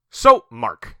So,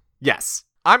 Mark, Yes.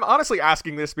 I'm honestly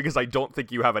asking this because I don't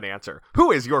think you have an answer.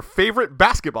 Who is your favorite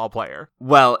basketball player?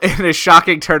 Well, in a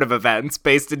shocking turn of events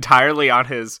based entirely on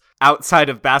his outside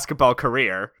of basketball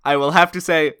career, I will have to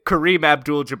say Kareem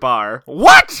Abdul-Jabbar.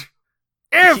 What?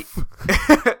 If...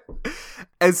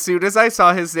 As soon as I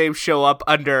saw his name show up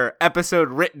under episode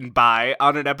written by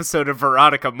on an episode of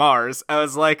Veronica Mars, I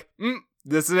was like,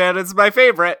 this man is my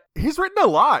favorite. He's written a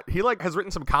lot. He has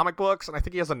written some comic books, and I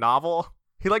think he has a novel.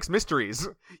 He likes mysteries.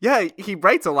 Yeah, he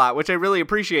writes a lot, which I really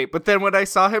appreciate. But then when I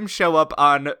saw him show up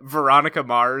on Veronica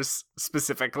Mars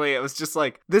specifically, it was just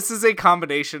like, this is a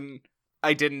combination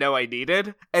I didn't know I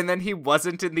needed. And then he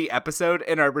wasn't in the episode,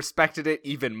 and I respected it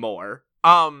even more.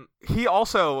 He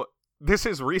also, this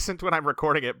is recent when I'm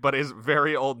recording it, but is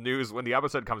very old news when the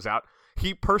episode comes out.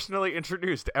 He personally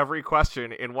introduced every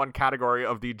question in one category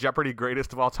of the Jeopardy!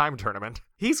 Greatest of All Time tournament.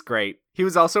 He's great. He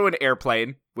was also in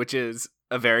Airplane, which is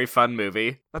a very fun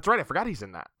movie. That's right, I forgot he's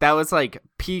in that. That was like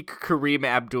peak Kareem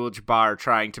Abdul-Jabbar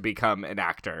trying to become an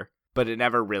actor, but it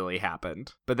never really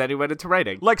happened. But then he went into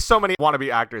writing. Like so many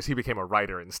wannabe actors, he became a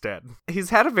writer instead. He's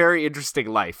had a very interesting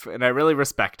life, and I really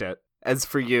respect it. As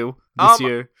for you,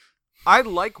 monsieur? I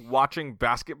like watching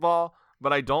basketball,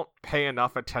 but I don't pay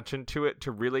enough attention to it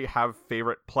to really have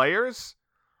favorite players.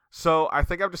 So I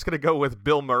think I'm just going to go with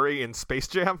Bill Murray in Space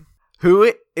Jam.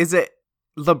 Who is it?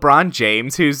 LeBron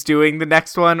James who's doing the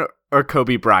next one, or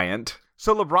Kobe Bryant?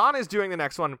 So LeBron is doing the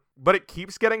next one, but it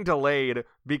keeps getting delayed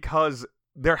because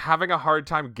they're having a hard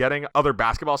time getting other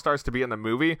basketball stars to be in the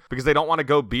movie because they don't want to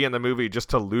go be in the movie just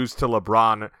to lose to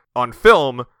LeBron on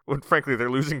film when, frankly,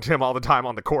 they're losing to him all the time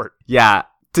on the court. Yeah.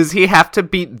 Does he have to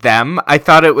beat them? I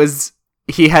thought it was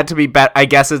he had to be better. I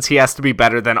guess he has to be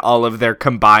better than all of their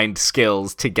combined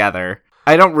skills together.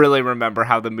 I don't really remember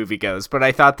how the movie goes, but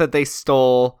I thought that they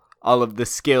stole all of the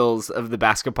skills of the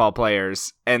basketball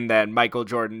players and then Michael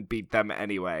Jordan beat them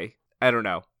anyway. I don't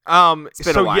know. It's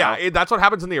been a while. Yeah, that's what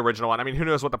happens in the original one. I mean, who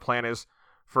knows what the plan is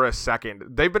for a second.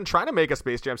 They've been trying to make a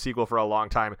Space Jam sequel for a long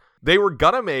time. They were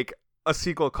gonna make a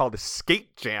sequel called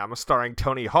Skate Jam starring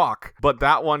Tony Hawk, but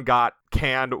that one got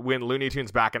canned when Looney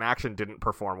Tunes Back in Action didn't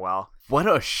perform well. What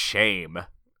a shame.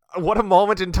 What a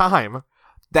moment in time.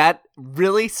 That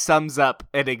really sums up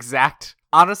an exact,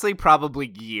 honestly, probably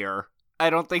year. I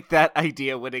don't think that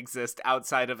idea would exist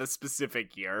outside of a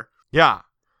specific year. Yeah.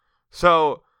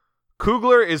 So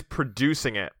Coogler is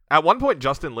producing it. At one point,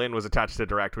 Justin Lin was attached to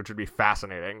direct, which would be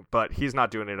fascinating, but he's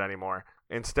not doing it anymore.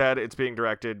 Instead, it's being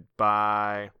directed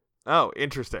by... Oh,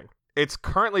 interesting. It's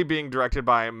currently being directed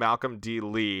by Malcolm D.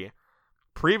 Lee.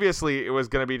 Previously, it was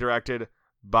going to be directed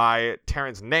by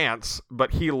Terrence Nance,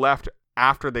 but he left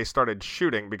after they started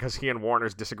shooting because he and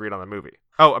Warner's disagreed on the movie.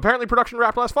 Oh, apparently production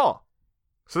wrapped last fall.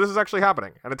 So this is actually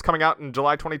happening, and it's coming out in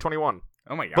July 2021.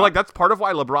 Oh my god. But that's part of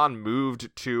why LeBron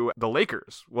moved to the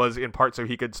Lakers, was in part so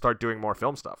he could start doing more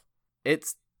film stuff.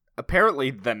 It's apparently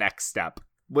the next step,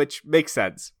 which makes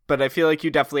sense. But I feel like you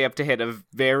definitely have to hit a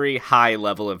very high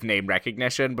level of name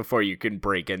recognition before you can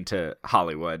break into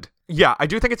Hollywood. Yeah, I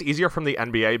do think it's easier from the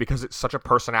NBA because it's such a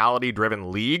personality-driven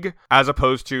league, as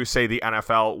opposed to, say, the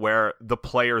NFL, where the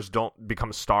players don't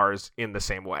become stars in the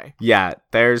same way. Yeah,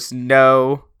 there's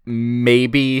no...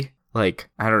 maybe, I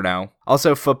don't know.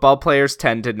 Also, football players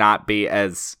tend to not be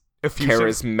as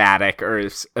charismatic or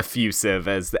as effusive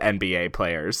as the NBA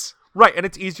players. Right, and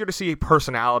it's easier to see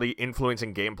personality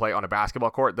influencing gameplay on a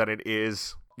basketball court than it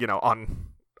is, on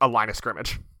a line of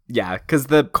scrimmage. Yeah, because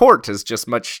the court is just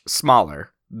much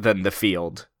smaller than the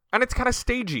field. And it's kind of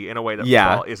stagey in a way that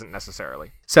football isn't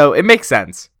necessarily. So it makes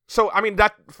sense. So, I mean,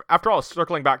 that, after all,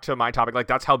 circling back to my topic,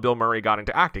 that's how Bill Murray got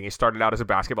into acting. He started out as a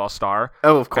basketball star.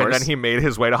 Oh, of course. And then he made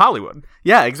his way to Hollywood.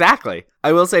 Yeah, exactly.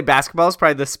 I will say basketball is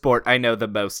probably the sport I know the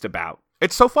most about.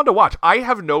 It's so fun to watch. I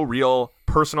have no real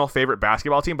personal favorite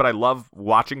basketball team, but I love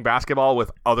watching basketball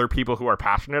with other people who are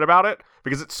passionate about it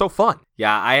because it's so fun.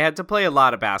 Yeah, I had to play a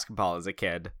lot of basketball as a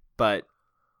kid, but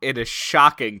in a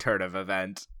shocking turn of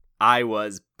event, I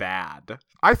was bad.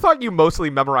 I thought you mostly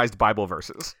memorized Bible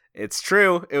verses. It's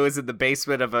true. It was in the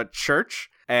basement of a church,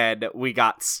 and we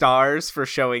got stars for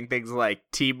showing things like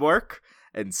teamwork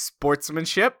and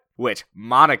sportsmanship, which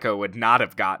Monica would not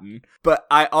have gotten. But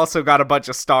I also got a bunch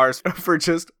of stars for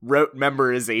just rote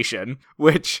memorization,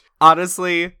 which,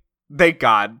 honestly, thank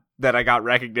God that I got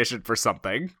recognition for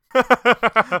something.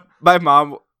 My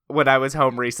mom, when I was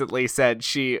home recently, said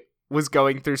she was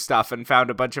going through stuff and found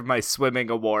a bunch of my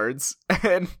swimming awards.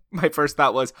 And my first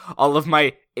thought was, all of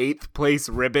my 8th place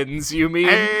ribbons, you mean?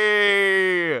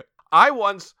 Hey! I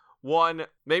once won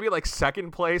maybe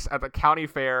 2nd place at the county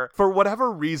fair. For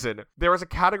whatever reason, there was a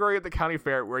category at the county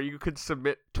fair where you could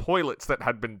submit toilets that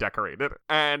had been decorated.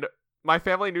 And my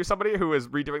family knew somebody who was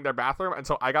redoing their bathroom, and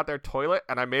so I got their toilet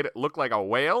and I made it look like a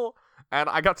whale, and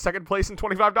I got second place in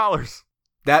 $25.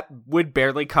 That would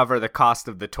barely cover the cost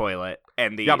of the toilet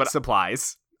and the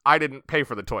supplies. I didn't pay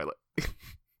for the toilet.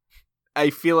 I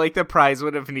feel like the prize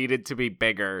would have needed to be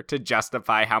bigger to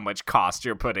justify how much cost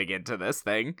you're putting into this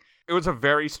thing. It was a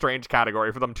very strange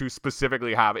category for them to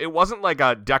specifically have. It wasn't like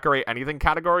a decorate anything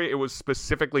category. It was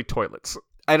specifically toilets.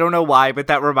 I don't know why, but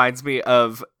that reminds me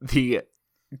of the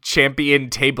champion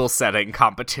table setting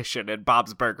competition at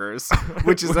Bob's Burgers,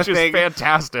 which is thing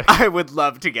fantastic. I would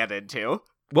love to get into.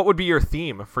 What would be your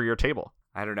theme for your table?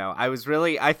 I don't know.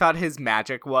 I thought his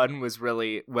magic one was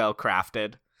really well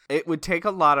crafted. It would take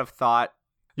a lot of thought.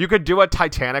 You could do a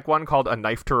Titanic one called A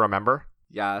Knife to Remember.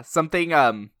 Yeah, something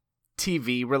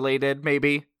TV related,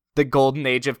 maybe. The golden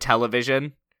age of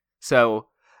television. So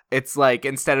it's like,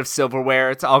 instead of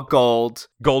silverware, it's all gold.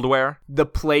 Goldware. The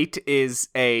plate is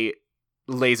a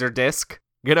laser disc.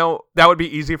 You know, that would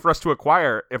be easy for us to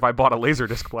acquire if I bought a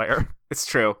Laserdisc player. It's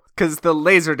true. Because the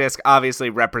Laserdisc obviously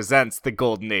represents the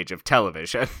golden age of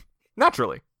television.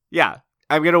 Naturally. Yeah,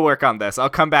 I'm going to work on this. I'll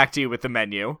come back to you with the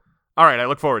menu. All right, I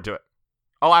look forward to it.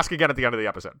 I'll ask again at the end of the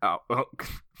episode. Oh,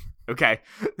 okay.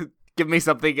 Give me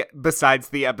something besides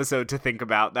the episode to think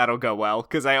about. That'll go well,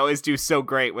 because I always do so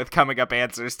great with coming up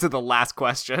answers to the last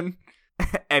question.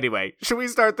 Anyway, should we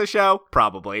start the show?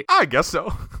 Probably. I guess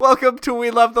so. Welcome to We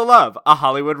Love the Love, a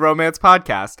Hollywood romance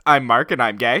podcast. I'm Mark, and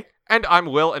I'm gay. And I'm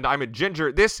Will, and I'm a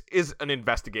ginger. This is an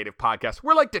investigative podcast.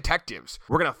 We're like detectives.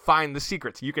 We're going to find the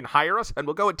secrets. You can hire us, and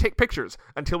we'll go and take pictures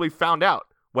until we found out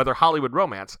whether Hollywood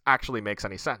romance actually makes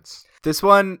any sense. This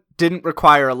one didn't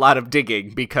require a lot of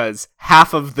digging because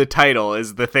half of the title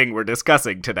is the thing we're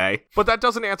discussing today. But that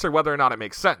doesn't answer whether or not it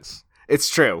makes sense. It's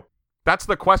true. That's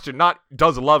the question, not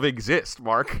does love exist,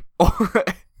 Mark. That's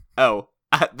love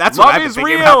what I've been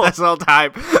thinking about this whole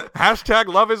time. Hashtag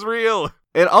love is real.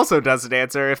 It also doesn't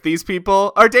answer if these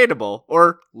people are dateable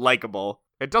or likable.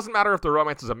 It doesn't matter if the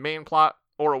romance is a main plot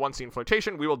or a one-scene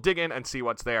flirtation. We will dig in and see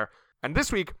what's there. And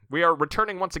this week, we are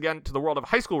returning once again to the world of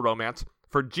high school romance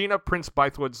for Gina Prince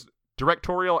Bythewood's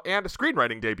directorial and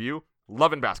screenwriting debut,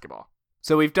 Love and Basketball.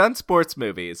 So we've done sports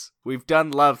movies. We've done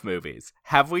love movies.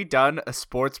 Have we done a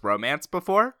sports romance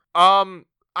before? I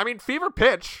mean, Fever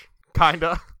Pitch,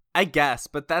 kinda. I guess,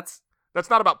 but that's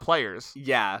not about players.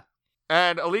 Yeah.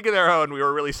 And A League of Their Own, we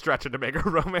were really stretching to make a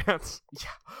romance. Yeah.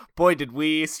 Boy, did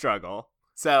we struggle.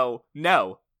 So,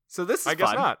 no. So this is I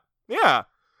guess not. Yeah.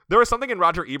 There was something in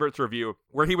Roger Ebert's review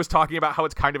where he was talking about how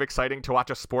it's kind of exciting to watch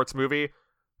a sports movie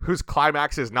whose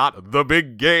climax is not the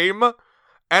big game.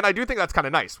 And I do think that's kind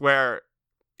of nice, where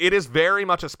it is very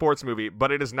much a sports movie,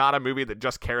 but it is not a movie that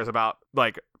just cares about,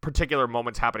 like, particular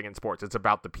moments happening in sports. It's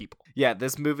about the people. Yeah,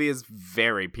 this movie is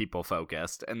very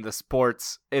people-focused, and the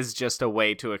sports is just a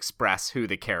way to express who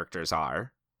the characters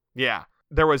are. Yeah.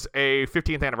 There was a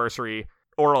 15th anniversary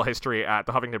oral history at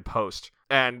the Huffington Post,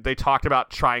 and they talked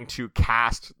about trying to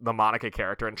cast the Monica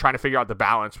character and trying to figure out the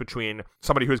balance between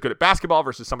somebody who's good at basketball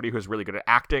versus somebody who's really good at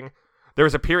acting. There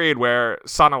was a period where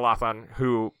Sana Lathan,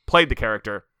 who played the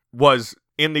character, was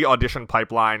in the audition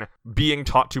pipeline being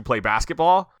taught to play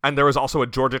basketball, and there was also a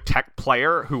Georgia Tech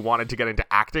player who wanted to get into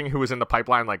acting who was in the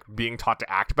pipeline, like, being taught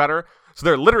to act better. So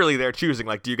they're literally there choosing,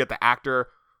 like, do you get the actor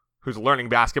who's learning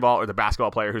basketball or the basketball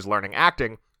player who's learning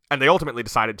acting? And they ultimately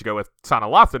decided to go with Sana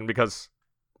Lathan because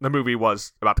the movie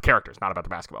was about the characters, not about the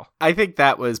basketball. I think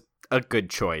that was a good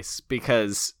choice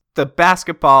because the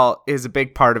basketball is a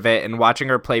big part of it, and watching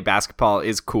her play basketball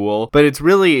is cool, but it's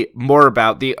really more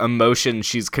about the emotion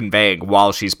she's conveying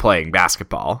while she's playing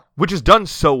basketball. Which is done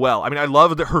so well. I mean, I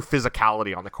love her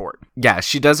physicality on the court. Yeah,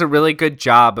 she does a really good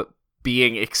job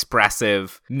being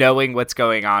expressive, knowing what's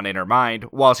going on in her mind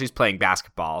while she's playing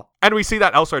basketball. And we see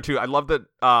that elsewhere, too. I love the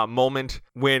moment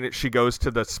when she goes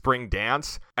to the spring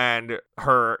dance and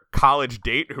her college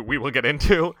date, who we will get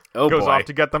into, goes off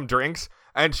to get them drinks.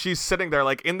 And she's sitting there,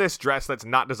 like, in this dress that's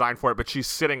not designed for it, but she's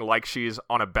sitting like she's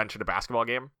on a bench at a basketball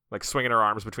game, like, swinging her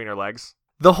arms between her legs.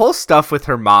 The whole stuff with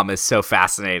her mom is so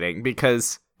fascinating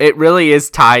because it really is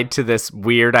tied to this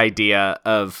weird idea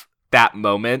of that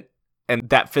moment, and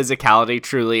that physicality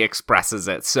truly expresses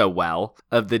it so well,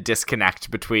 of the disconnect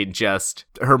between just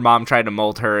her mom trying to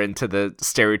mold her into the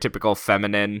stereotypical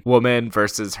feminine woman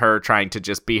versus her trying to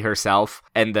just be herself,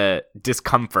 and the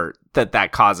discomfort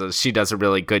that causes. She does a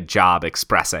really good job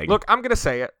expressing. Look, I'm going to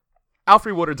say it.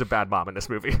 Alfre Woodard's a bad mom in this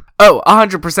movie. Oh,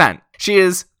 100%. She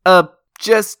is a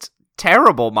just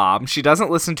terrible mom. She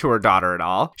doesn't listen to her daughter at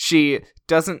all. She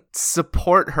doesn't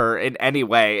support her in any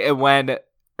way. And when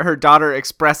her daughter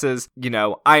expresses,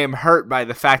 I am hurt by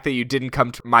the fact that you didn't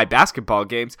come to my basketball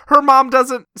games, her mom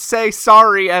doesn't say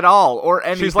sorry at all or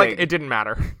anything. She's like, it didn't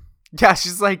matter. Yeah,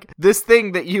 she's like, this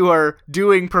thing that you are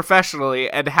doing professionally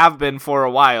and have been for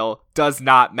a while does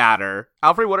not matter.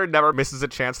 Alfre Woodard never misses a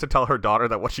chance to tell her daughter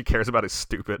that what she cares about is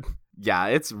stupid. Yeah,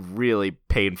 it's really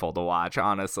painful to watch,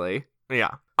 honestly.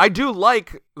 Yeah. I do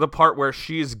like the part where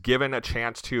she's given a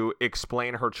chance to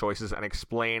explain her choices and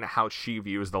explain how she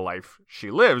views the life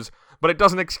she lives, but it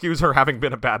doesn't excuse her having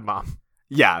been a bad mom.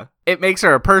 Yeah, it makes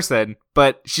her a person,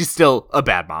 but she's still a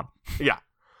bad mom. Yeah.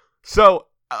 So,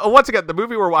 once again, the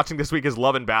movie we're watching this week is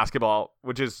Love and Basketball,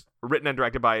 which is written and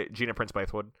directed by Gina Prince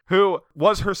Bythewood, who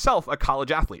was herself a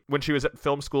college athlete. When she was at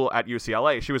film school at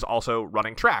UCLA, she was also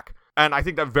running track. And I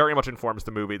think that very much informs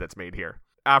the movie that's made here.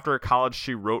 After college,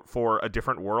 she wrote for A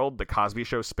Different World, the Cosby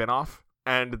Show spinoff,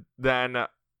 and then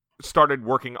started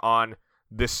working on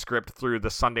this script through the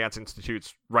Sundance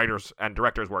Institute's Writers and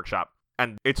Directors Workshop.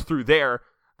 And it's through there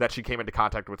that she came into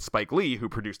contact with Spike Lee, who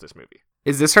produced this movie.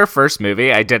 Is this her first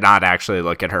movie? I did not actually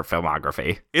look at her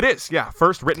filmography. It is, yeah.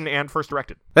 First written and first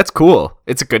directed. That's cool.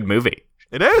 It's a good movie.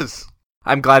 It is.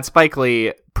 I'm glad Spike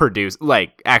Lee produced,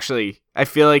 actually, I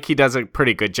feel like he does a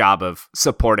pretty good job of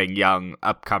supporting young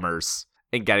upcomers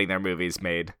and getting their movies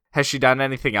made. Has she done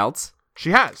anything else?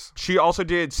 She has. She also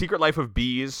did Secret Life of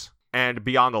Bees and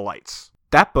Beyond the Lights.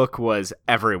 That book was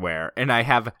everywhere, and I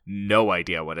have no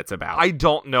idea what it's about. I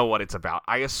don't know what it's about.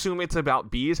 I assume it's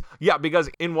about bees. Yeah, because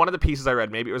in one of the pieces I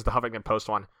read, maybe it was the Huffington Post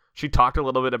one, she talked a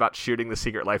little bit about shooting The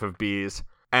Secret Life of Bees.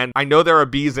 And I know there are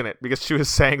bees in it because she was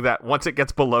saying that once it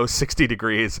gets below 60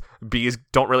 degrees, bees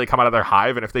don't really come out of their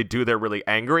hive. And if they do, they're really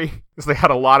angry. Because they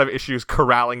had a lot of issues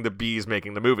corralling the bees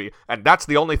making the movie. And that's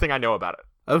the only thing I know about it.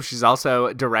 Oh, she's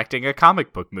also directing a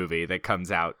comic book movie that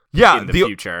comes out in the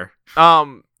future.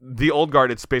 The Old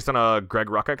Guard, it's based on a Greg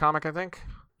Rucka comic, I think.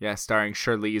 Yeah, starring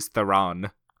Charlize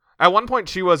Theron. At one point,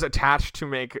 she was attached to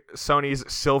make Sony's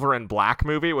Silver and Black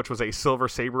movie, which was a Silver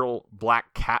Sable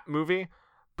Black Cat movie.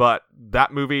 But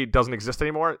that movie doesn't exist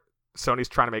anymore. Sony's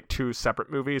trying to make two separate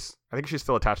movies. I think she's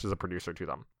still attached as a producer to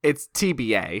them. It's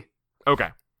TBA. Okay.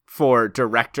 For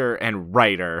director and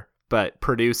writer, but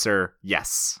producer,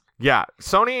 yes. Yeah,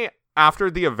 Sony, after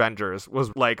the Avengers,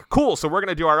 was like, cool, so we're going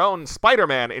to do our own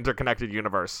Spider-Man interconnected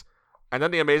universe. And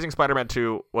then The Amazing Spider-Man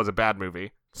 2 was a bad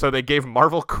movie. So they gave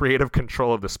Marvel creative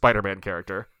control of the Spider-Man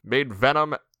character, made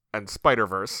Venom and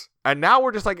Spider-Verse. And now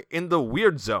we're just in the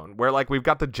weird zone where we've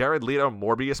got the Jared Leto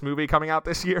Morbius movie coming out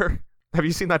this year. Have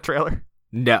you seen that trailer?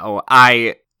 No,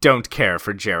 I don't care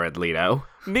for Jared Leto.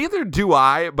 Neither do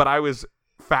I, but I was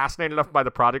fascinated enough by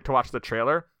the project to watch the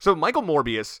trailer. So Michael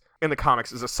Morbius in the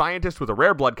comics is a scientist with a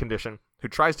rare blood condition who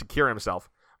tries to cure himself.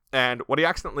 And what he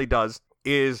accidentally does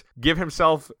is give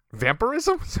himself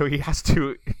vampirism. So he has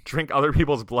to drink other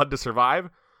people's blood to survive.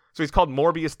 So he's called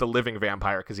Morbius the Living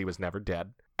Vampire because he was never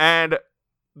dead. And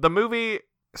the movie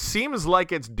seems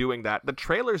like it's doing that. The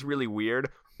trailer's really weird.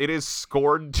 It is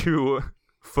scored to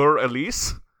Für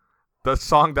Elise, the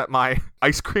song that my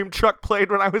ice cream truck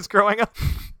played when I was growing up.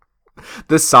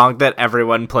 The song that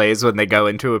everyone plays when they go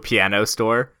into a piano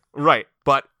store. Right.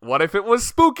 But what if it was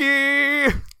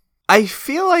spooky? I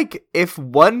feel like if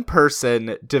one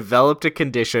person developed a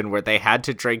condition where they had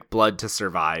to drink blood to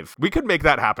survive, we could make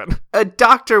that happen. A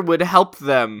doctor would help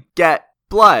them get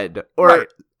blood or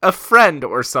a friend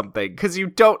or something, because you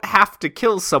don't have to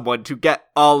kill someone to get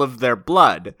all of their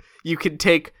blood. You can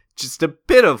take just a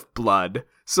bit of blood.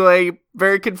 So I'm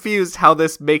very confused how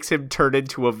this makes him turn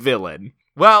into a villain.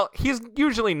 Well, he's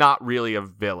usually not really a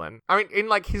villain. I mean,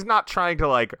 he's not trying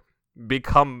to,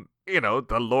 become,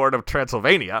 the Lord of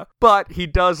Transylvania, but he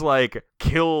does,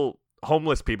 kill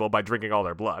homeless people by drinking all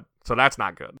their blood. So that's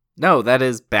not good. No, that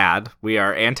is bad. We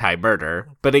are anti-murder.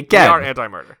 But again, we are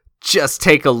anti-murder. Just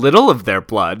take a little of their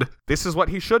blood. This is what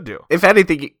he should do. If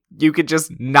anything, you could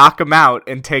just knock him out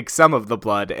and take some of the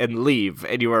blood and leave,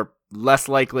 and you are less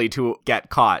likely to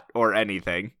get caught or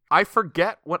anything. I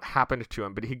forget what happened to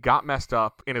him, but he got messed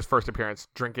up in his first appearance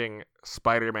drinking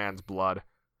Spider-Man's blood.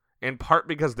 In part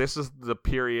because this is the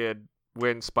period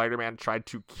when Spider-Man tried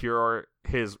to cure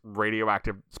his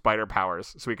radioactive spider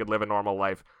powers so he could live a normal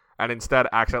life, and instead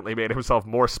accidentally made himself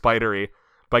more spidery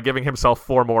by giving himself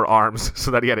 4 more arms so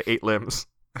that he had 8 limbs.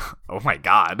 Oh my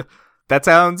god. That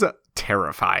sounds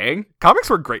terrifying. Comics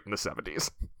were great in the 70s.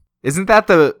 Isn't that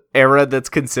the era that's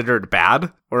considered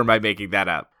bad? Or am I making that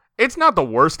up? It's not the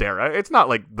worst era. It's not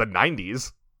like the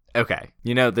 90s. Okay.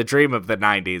 The dream of the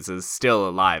 90s is still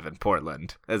alive in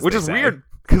Portland. Which is weird,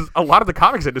 because a lot of the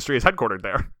comics industry is headquartered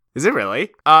there. Is it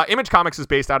really? Image Comics is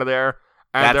based out of there.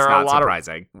 And That's there are not a lot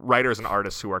surprising. of writers and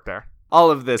artists who work there. All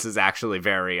of this is actually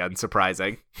very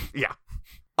unsurprising. Yeah.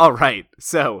 All right.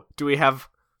 So, do you have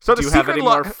any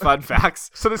more fun facts?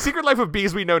 So the secret life of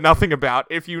bees we know nothing about.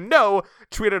 If you know,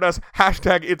 tweet at us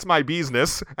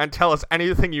 #It'sMyBeesness and tell us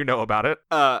anything you know about it.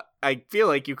 I feel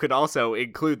like you could also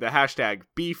include the hashtag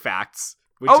 #BeeFacts,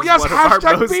 which Oh, is yes, one of our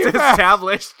hashtag most BeeFacts.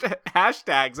 established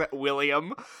hashtags,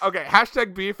 William. Okay,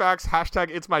 #BeeFacts,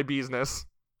 #It'sMyBeesness.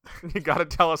 You gotta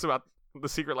tell us about the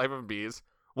secret life of bees.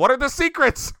 What are the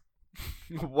secrets?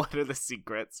 What are the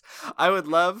secrets? I would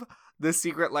love the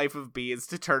secret life of bees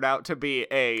to turn out to be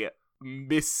a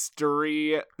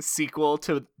mystery sequel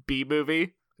to Bee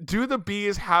Movie. Do the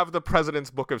bees have the President's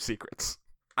Book of Secrets?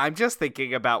 I'm just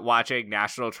thinking about watching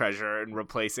National Treasure and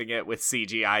replacing it with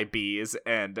CGI bees,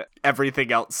 and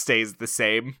everything else stays the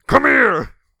same. Come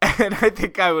here! And I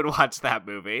think I would watch that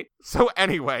movie. So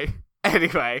anyway,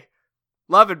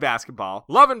 Love and Basketball.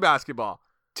 Love and Basketball.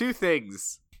 2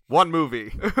 things. One movie.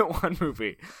 One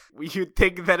movie. You'd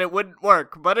think that it wouldn't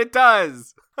work, but it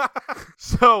does.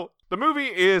 So the movie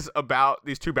is about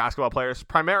these 2 basketball players,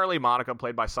 primarily Monica,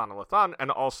 played by Sana Lathan,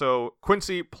 and also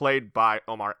Quincy, played by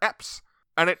Omar Epps.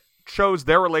 And it shows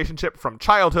their relationship from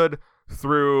childhood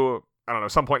through, I don't know,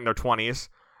 some point in their 20s,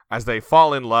 as they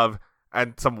fall in love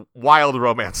and some wild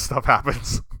romance stuff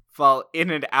happens. Fall in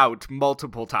and out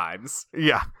multiple times.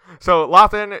 Yeah. So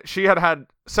Lathan, she had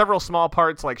several small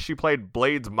parts, like she played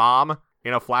Blade's mom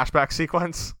in a flashback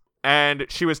sequence, and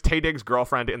she was Taye Diggs'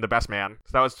 girlfriend in The Best Man.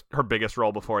 So that was her biggest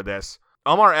role before this.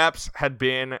 Omar Epps had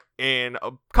been in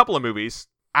a couple of movies.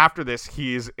 After this,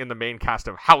 he's in the main cast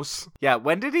of House. Yeah,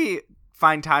 when did he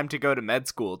find time to go to med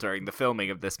school during the filming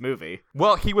of this movie?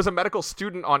 Well, he was a medical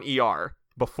student on ER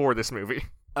before this movie.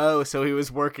 Oh, so he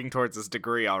was working towards his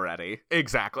degree already.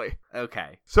 Exactly.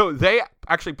 Okay. So they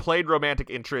actually played romantic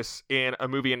interests in a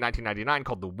movie in 1999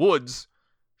 called The Woods.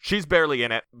 She's barely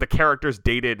in it. The characters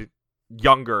dated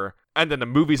younger, and then the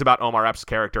movie's about Omar Epps'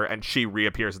 character, and she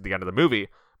reappears at the end of the movie.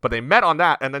 But they met on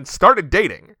that and then started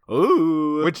dating.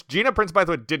 Ooh. Which Gina Prince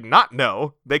Bythewood did not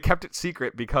know. They kept it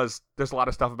secret because there's a lot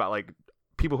of stuff about, like,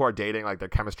 people who are dating, like, their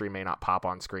chemistry may not pop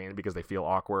on screen because they feel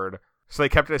awkward. So they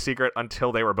kept it a secret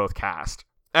until they were both cast.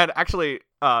 And actually,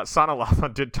 Sana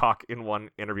Lathan did talk in one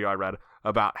interview I read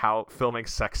about how filming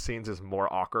sex scenes is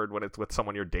more awkward when it's with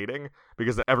someone you're dating,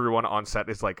 because everyone on set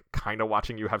is, like, kind of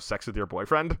watching you have sex with your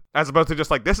boyfriend, as opposed to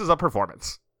just, like, this is a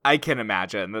performance. I can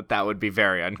imagine that would be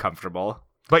very uncomfortable.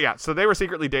 But yeah, so they were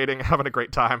secretly dating, having a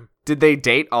great time. Did they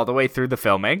date all the way through the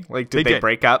filming? Like, did they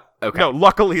break up? Okay. No,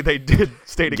 luckily they did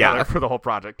stay together for the whole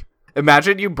project.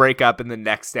 Imagine you break up and the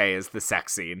next day is the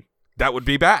sex scene. That would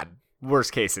be bad.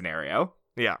 Worst case scenario.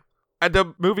 Yeah. And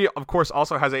the movie, of course,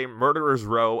 also has a murderer's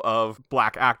row of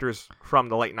black actors from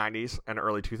the late 90s and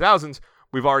early 2000s.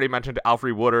 We've already mentioned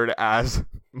Alfre Woodard as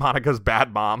Monica's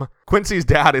bad mom. Quincy's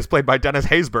dad is played by Dennis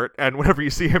Haysbert, and whenever you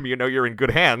see him, you know you're in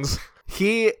good hands.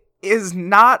 He is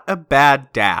not a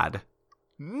bad dad.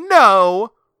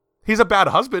 No! He's a bad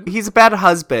husband. He's a bad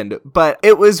husband, but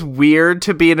it was weird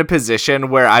to be in a position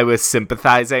where I was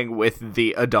sympathizing with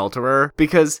the adulterer,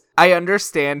 because I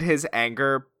understand his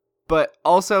anger, but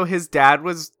also his dad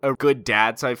was a good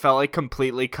dad, so I felt like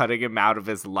completely cutting him out of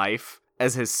his life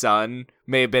as his son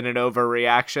may have been an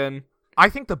overreaction. I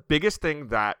think the biggest thing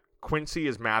that Quincy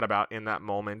is mad about in that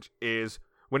moment is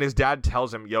when his dad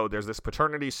tells him, yo, there's this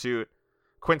paternity suit.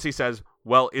 Quincy says,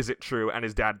 well, is it true? And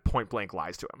his dad point blank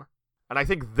lies to him. And I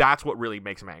think that's what really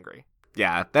makes him angry.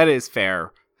 Yeah, that is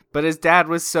fair. But his dad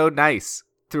was so nice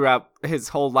throughout his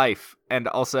whole life, and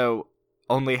also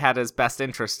only had his best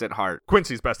interest at heart.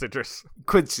 Quincy's best interest.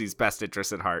 Quincy's best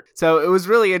interest at heart. So it was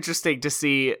really interesting to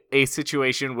see a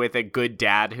situation with a good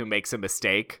dad who makes a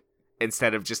mistake,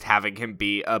 instead of just having him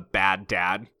be a bad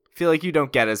dad. I feel like you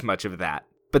don't get as much of that.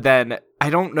 But then, I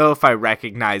don't know if I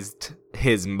recognized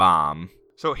his mom.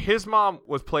 So his mom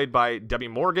was played by Debbie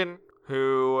Morgan,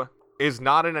 who is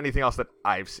not in anything else that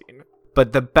I've seen.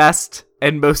 But the best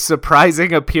and most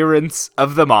surprising appearance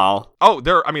of them all. Oh,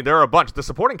 there are a bunch. The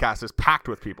supporting cast is packed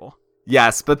with people.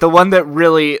 Yes, but the one that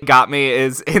really got me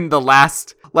is in the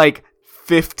last,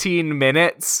 15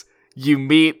 minutes, you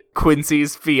meet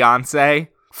Quincy's fiance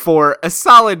for a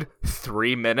solid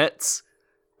 3 minutes,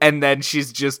 and then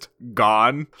she's just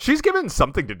gone. She's given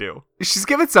something to do. She's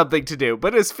given something to do,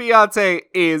 but his fiance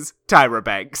is Tyra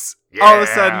Banks. Yeah. All of a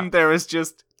sudden, there is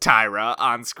just Tyra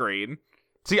on screen.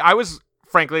 See, I was,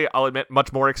 frankly, I'll admit,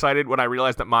 much more excited when I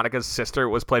realized that Monica's sister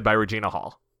was played by Regina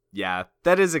Hall. Yeah,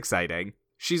 that is exciting.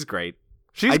 She's great.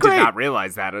 She's I great. did not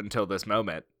realize that until this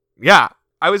moment. Yeah,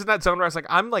 I was in that zone where I was like,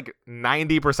 I'm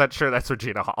 90% sure that's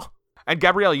Regina Hall. And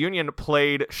Gabrielle Union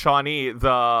played Shawnee,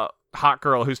 the hot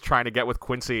girl who's trying to get with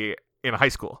Quincy in high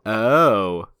school.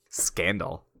 Oh.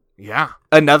 Scandal. Yeah.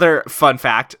 Another fun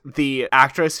fact, the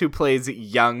actress who plays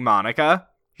young Monica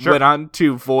went on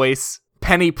to voice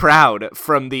Penny Proud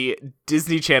from the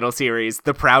Disney Channel series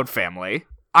The Proud Family.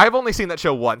 I've only seen that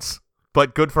show once,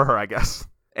 but good for her, I guess.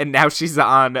 And now she's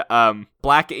on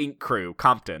Black Ink Crew,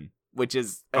 Compton, which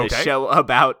is a show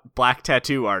about black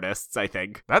tattoo artists, I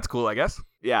think. That's cool, I guess.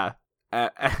 Yeah.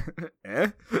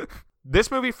 This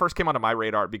movie first came onto my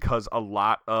radar because a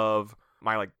lot of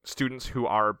my students who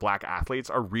are black athletes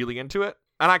are really into it.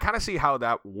 And I kind of see how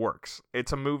that works.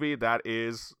 It's a movie that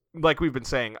is, like we've been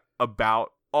saying,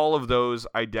 about all of those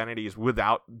identities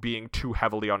without being too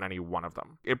heavily on any one of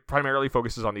them. It primarily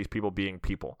focuses on these people being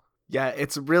people. Yeah,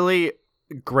 it's a really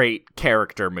great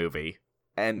character movie.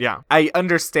 And yeah, I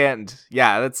understand.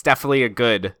 Yeah, that's definitely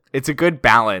it's a good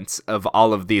balance of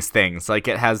all of these things. Like,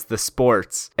 it has the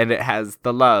sports and it has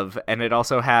the love and it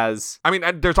also has, I mean,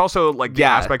 there's also the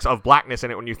aspects of blackness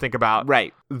in it when you think about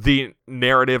the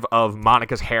narrative of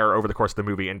Monica's hair over the course of the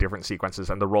movie in different sequences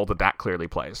and the role that clearly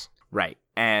plays. Right.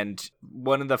 And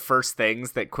one of the first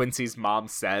things that Quincy's mom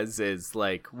says is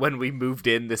when we moved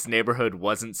in, this neighborhood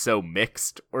wasn't so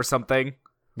mixed or something.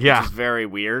 Yeah. Which is very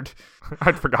weird.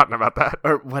 I'd forgotten about that.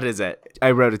 Or what is it?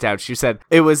 I wrote it down. She said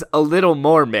it was a little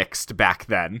more mixed back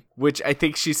then, which I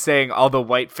think she's saying all the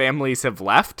white families have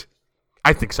left.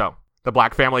 I think so. The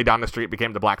black family down the street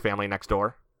became the black family next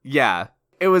door. Yeah.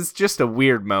 It was just a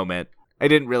weird moment. I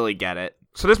didn't really get it.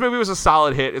 So this movie was a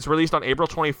solid hit. It's released on April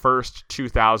 21st,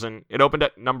 2000. It opened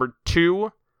at number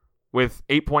 2 with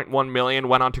 8.1 million,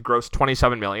 went on to gross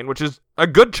 27 million, which is a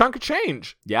good chunk of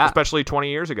change. Yeah. Especially 20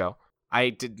 years ago. I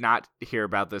did not hear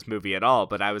about this movie at all,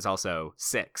 but I was also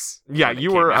 6. Yeah,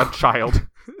 you were a child.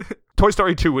 Toy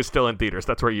Story 2 was still in theaters.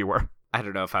 That's where you were. I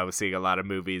don't know if I was seeing a lot of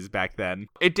movies back then.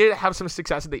 It did have some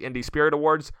success at the Indie Spirit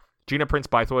Awards. Gina Prince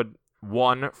Bythewood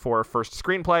won for First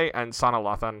Screenplay, and Sana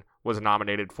Lathan was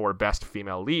nominated for Best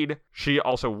Female Lead. She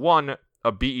also won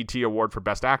a BET Award for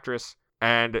Best Actress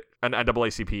and an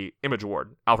NAACP Image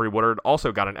Award. Alfre Woodard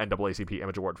also got an NAACP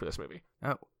Image Award for this movie.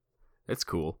 Oh, that's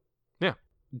cool. Yeah.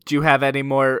 Do you have any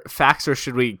more facts, or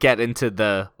should we get into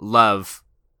the love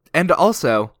and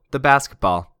also the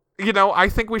basketball? I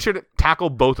think we should tackle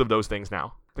both of those things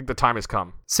now. I think the time has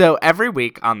come. So every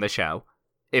week on the show,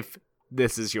 if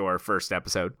this is your first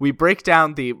episode, we break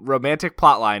down the romantic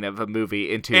plotline of a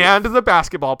movie into... And the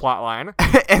basketball plotline.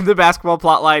 And the basketball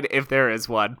plotline, if there is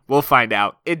one. We'll find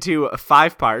out. Into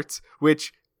 5 parts,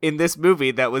 which in this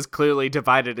movie that was clearly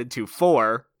divided into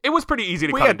 4... It was pretty easy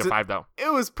to cut into 5, though.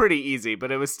 It was pretty easy,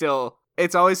 but it was still...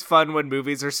 It's always fun when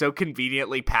movies are so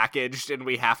conveniently packaged and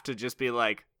we have to just be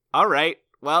like, all right,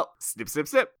 well, snip, snip,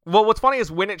 snip. Well, what's funny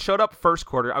is when it showed up first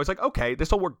quarter, I was like, okay,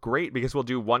 this will work great because we'll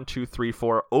do 1, 2, 3,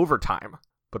 4 overtime.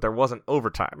 But there wasn't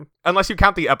overtime. Unless you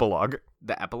count the epilogue.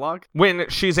 The epilogue? When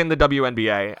she's in the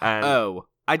WNBA and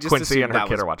I just Quincy and her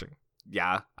kid are watching.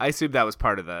 Yeah, I assumed that was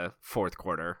part of the 4th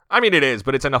quarter. I mean, it is,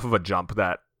 but it's enough of a jump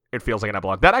that it feels like an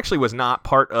epilogue. That actually was not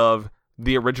part of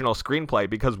the original screenplay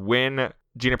because when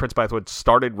Gina Prince Bythewood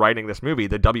started writing this movie,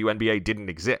 the WNBA didn't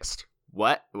exist.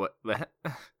 What?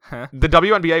 Huh? The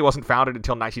WNBA wasn't founded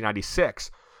until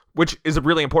 1996, which is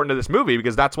really important to this movie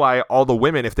because that's why all the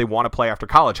women, if they want to play after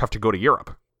college, have to go to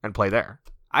Europe and play there.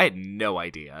 I had no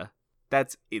idea.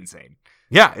 That's insane.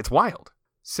 Yeah, it's wild.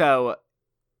 So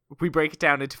we break it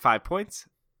down into 5 points.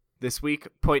 This week,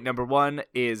 point number 1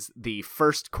 is the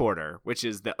first quarter, which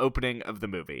is the opening of the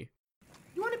movie.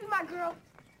 You want to be my girl?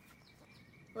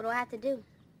 What do I have to do?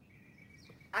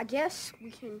 I guess we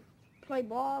can play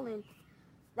ball and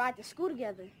ride to school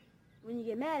together. When you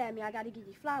get mad at me, I got to give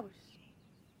you flowers.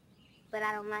 But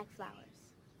I don't like flowers.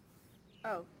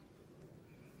 Oh.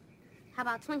 How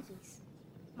about Twinkies?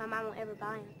 My mom won't ever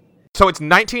buy them. So it's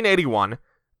 1981,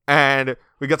 and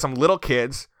we got some little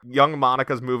kids. Young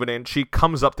Monica's moving in. She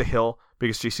comes up the hill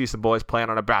because she sees the boys playing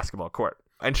on a basketball court.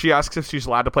 And she asks if she's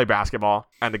allowed to play basketball.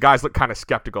 And the guys look kind of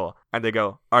skeptical. And they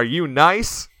go, "Are you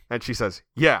nice?" And she says,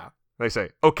 "Yeah." They say,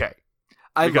 "Okay."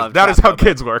 I love that is how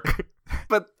kids work.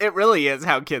 But it really is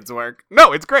how kids work.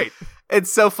 No, it's great.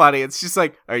 It's so funny. It's just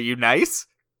like, "Are you nice?"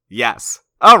 "Yes."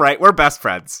 "All right, we're best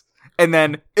friends." And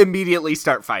then immediately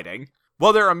start fighting.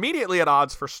 Well, they're immediately at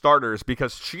odds for starters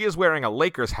because she is wearing a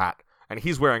Lakers hat and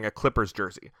he's wearing a Clippers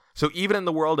jersey. So even in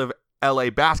the world of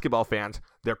LA basketball fans,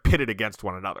 they're pitted against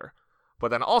one another. But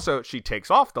then also she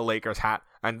takes off the Lakers hat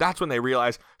and that's when they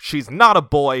realize she's not a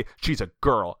boy, she's a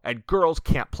girl, and girls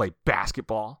can't play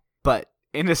basketball. But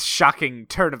in a shocking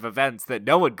turn of events that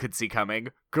no one could see coming,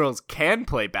 girls can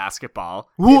play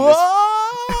basketball.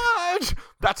 What?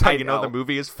 That's how you know the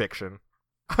movie is fiction.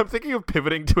 I'm thinking of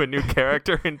pivoting to a new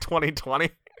character in 2020.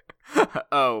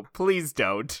 Oh, please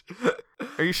don't.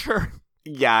 Are you sure?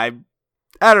 Yeah,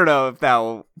 I don't know if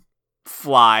that'll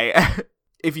fly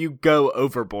if you go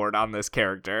overboard on this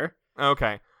character.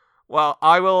 Okay. Well,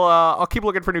 I will. I'll keep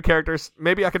looking for new characters.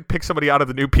 Maybe I could pick somebody out of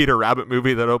the new Peter Rabbit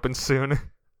movie that opens soon.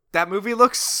 That movie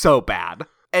looks so bad,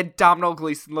 and Domhnall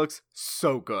Gleeson looks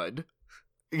so good.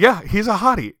 Yeah, he's a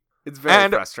hottie. It's very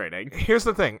frustrating. Here's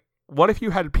the thing. What if you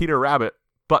had Peter Rabbit,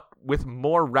 but with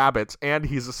more rabbits, and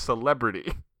he's a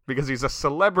celebrity? Because he's a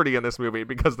celebrity in this movie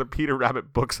because the Peter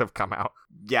Rabbit books have come out.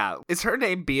 Yeah. Is her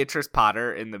name Beatrice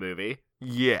Potter in the movie?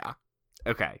 Yeah.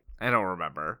 Okay. I don't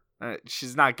remember.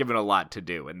 She's not given a lot to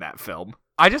do in that film.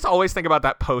 I just always think about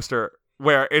that poster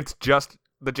where it's just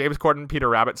the James Corden Peter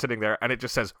Rabbit sitting there, and it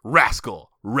just says, Rascal,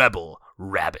 Rebel,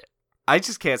 Rabbit. I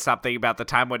just can't stop thinking about the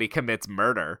time when he commits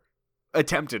murder.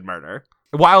 Attempted murder.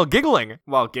 While giggling.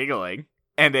 While giggling.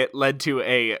 And it led to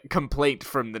a complaint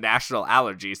from the National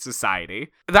Allergy Society.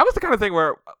 That was the kind of thing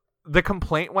where the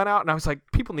complaint went out, and I was like,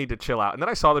 people need to chill out. And then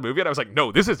I saw the movie, and I was like,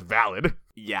 no, this is valid.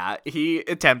 Yeah, he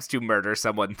attempts to murder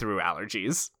someone through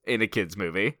allergies in a kid's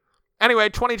movie. Anyway,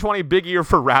 2020, big year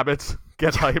for rabbits.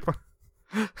 Get hype.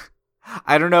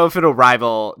 I don't know if it'll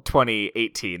rival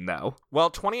 2018, though. Well,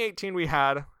 2018, we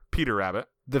had Peter Rabbit.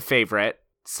 The favorite.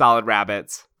 Solid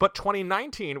rabbits. But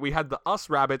 2019, we had the Us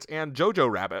Rabbits and Jojo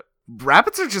Rabbit.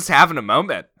 Rabbits are just having a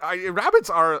moment. Rabbits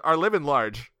are living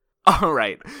large. All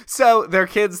right. So they're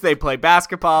kids, they play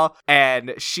basketball,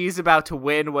 and she's about to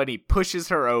win when he pushes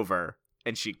her over,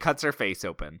 and she cuts her face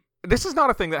open. This is not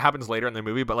a thing that happens later in the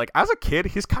movie, but like as a kid,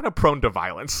 he's kind of prone to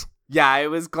violence. Yeah, I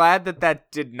was glad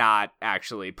that did not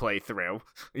actually play through.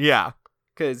 Yeah.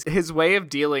 Because his way of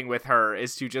dealing with her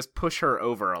is to just push her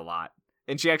over a lot.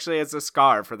 And she actually has a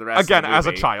scar for the rest of the movie. Again, as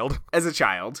a child. As a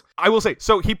child. I will say,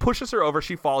 so he pushes her over,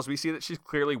 she falls, we see that she's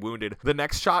clearly wounded. The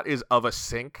next shot is of a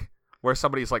sink where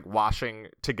somebody's like washing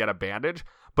to get a bandage,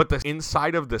 but the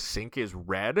inside of the sink is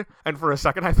red. And for a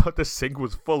second, I thought the sink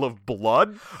was full of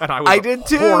blood, and I did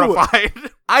too. Horrified.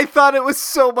 I thought it was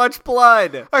so much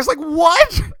blood. I was like,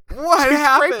 what? What she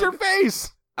happened? scraped her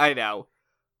face. I know.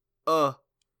 Ugh.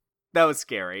 That was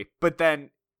scary. But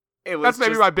then it was That's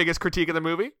maybe my biggest critique of the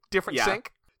movie. Different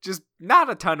sink. Just not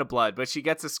a ton of blood, but she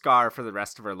gets a scar for the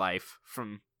rest of her life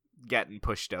from getting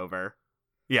pushed over.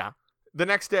 Yeah. The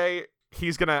next day,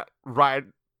 he's gonna ride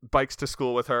bikes to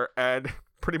school with her, and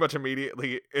pretty much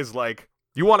immediately is like,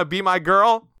 you want to be my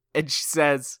girl? And she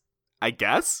says, I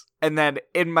guess? And then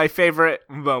in my favorite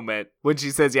moment, when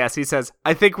she says yes, he says,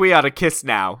 I think we ought to kiss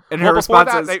now. And her before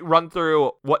response that, is, they run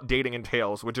through what dating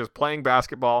entails, which is playing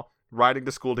basketball, riding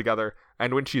to school together,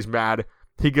 and when she's mad,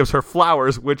 he gives her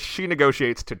flowers, which she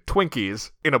negotiates to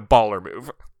Twinkies in a baller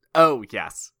move. Oh,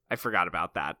 yes. I forgot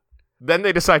about that. Then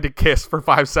they decide to kiss for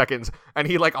 5 seconds, and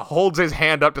he like holds his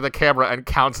hand up to the camera and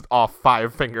counts off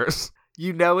 5 fingers.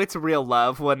 You know it's real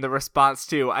love when the response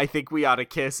to I think we ought to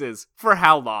kiss is, for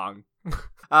how long?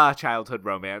 Childhood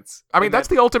romance. I mean, that's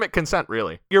the ultimate consent,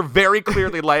 really. You're very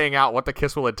clearly laying out what the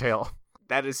kiss will entail.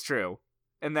 That is true.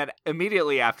 And then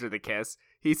immediately after the kiss,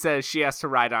 he says she has to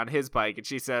ride on his bike, and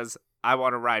she says, I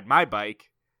want to ride my bike.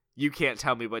 You can't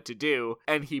tell me what to do.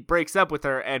 And he breaks up with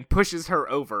her and pushes her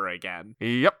over again.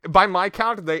 Yep. By my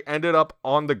count, they ended up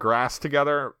on the grass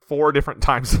together 4 different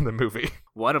times in the movie.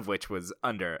 One of which was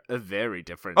under a very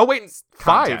different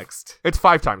context. 5. It's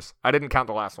 5 times. I didn't count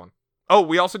the last one. Oh,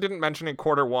 we also didn't mention in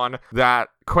quarter 1 that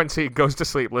Quincy goes to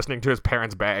sleep listening to his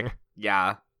parents bang.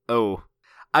 Yeah. Oh.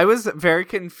 I was very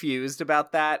confused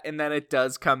about that, and then it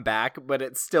does come back, but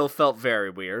it still felt very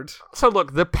weird. So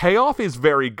look, the payoff is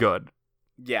very good.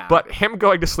 Yeah. But him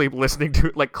going to sleep listening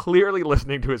to, like, clearly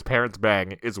listening to his parents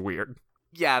bang is weird.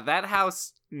 Yeah, that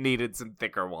house needed some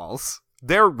thicker walls.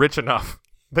 They're rich enough.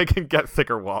 They can get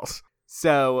thicker walls.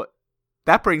 So,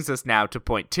 that brings us now to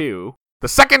point 2. The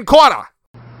second quarter!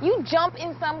 You jump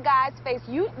in some guy's face,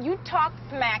 you talk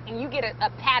smack, and you get a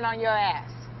pat on your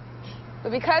ass.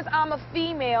 But because I'm a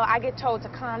female, I get told to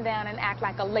calm down and act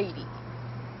like a lady.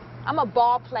 I'm a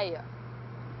ball player,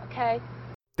 okay?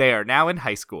 They are now in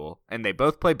high school, and they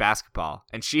both play basketball,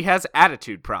 and she has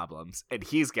attitude problems, and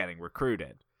he's getting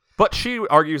recruited. But she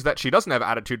argues that she doesn't have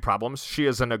attitude problems. She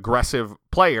is an aggressive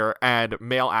player, and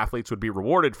male athletes would be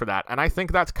rewarded for that. And I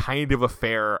think that's kind of a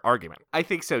fair argument. I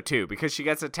think so, too, because she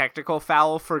gets a technical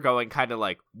foul for going kind of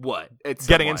like, what? It's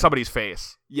getting in somebody's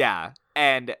face. Yeah,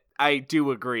 and I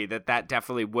do agree that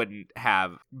definitely wouldn't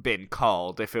have been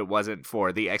called if it wasn't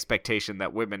for the expectation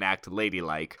that women act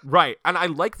ladylike. Right, and I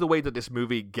like the way that this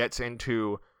movie gets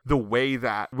into the way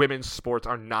that women's sports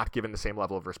are not given the same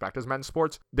level of respect as men's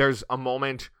sports. There's a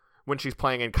moment when she's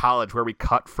playing in college, where we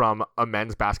cut from a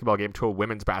men's basketball game to a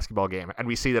women's basketball game, and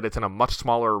we see that it's in a much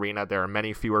smaller arena. There are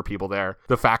many fewer people there.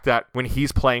 The fact that when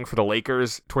he's playing for the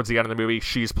Lakers towards the end of the movie,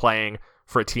 she's playing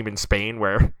for a team in Spain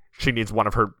where she needs one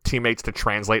of her teammates to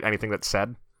translate anything that's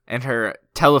said. And her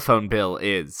telephone bill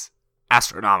is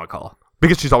astronomical.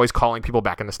 Because she's always calling people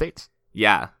back in the States.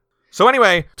 Yeah. So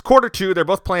anyway, it's quarter 2. They're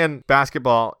both playing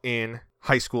basketball in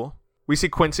high school. We see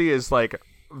Quincy is like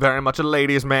very much a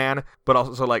ladies' man, but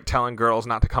also like telling girls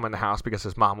not to come in the house because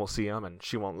his mom will see him and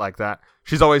she won't like that.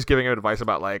 She's always giving him advice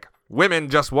about like, women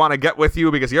just want to get with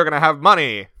you because you're going to have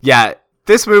money. Yeah,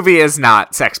 this movie is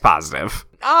not sex positive.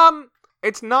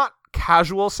 It's not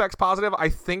casual sex positive. I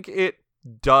think it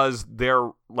does their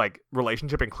like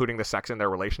relationship, including the sex in their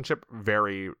relationship,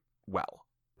 very well.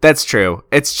 That's true.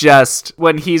 It's just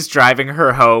when he's driving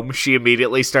her home, she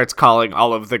immediately starts calling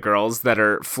all of the girls that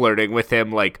are flirting with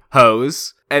him like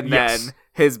hoes. And Yes. then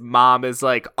his mom is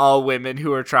like, all women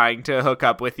who are trying to hook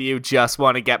up with you just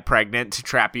want to get pregnant to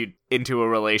trap you into a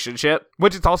relationship.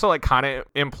 Which it's also like kind of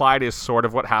implied is sort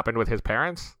of what happened with his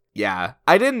parents. Yeah.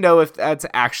 I didn't know if that's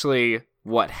actually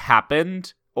what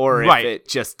happened or Right. if it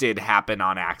just did happen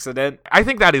on accident. I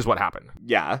think that is what happened.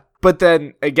 Yeah. But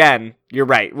then again, you're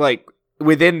right. Like,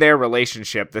 within their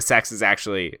relationship, the sex is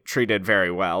actually treated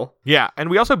very well. Yeah, and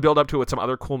we also build up to it with some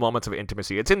other cool moments of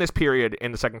intimacy. It's in this period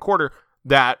in the second quarter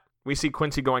that we see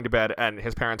Quincy going to bed and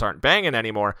his parents aren't banging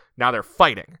anymore. Now they're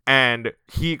fighting. And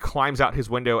he climbs out his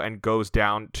window and goes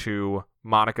down to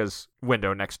Monica's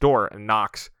window next door and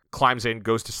knocks, climbs in,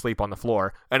 goes to sleep on the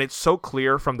floor. And it's so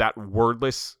clear from that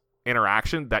wordless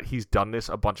interaction that he's done this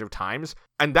a bunch of times.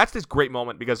 And that's this great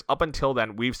moment because up until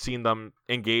then, we've seen them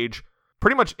engage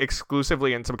pretty much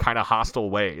exclusively in some kind of hostile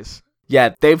ways.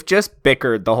 Yeah, they've just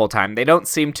bickered the whole time. They don't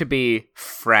seem to be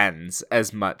friends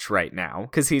as much right now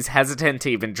because he's hesitant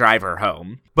to even drive her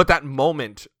home. But that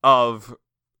moment of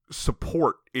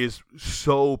support is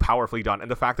so powerfully done.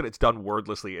 And the fact that it's done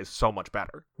wordlessly is so much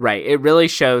better. Right. It really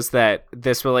shows that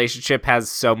this relationship has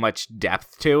so much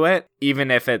depth to it. Even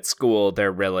if at school,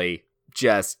 they're really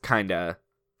just kind of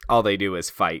all they do is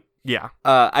fight. Yeah.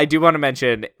 I do want to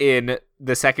mention in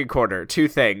the second quarter, 2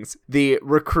 things. The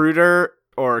recruiter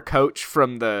or coach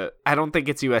from I don't think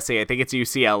it's USC, I think it's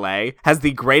UCLA, has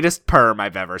the greatest perm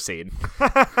I've ever seen.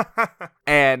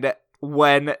 And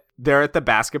when they're at the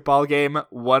basketball game,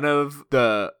 one of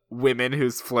the women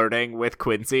who's flirting with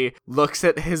Quincy looks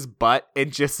at his butt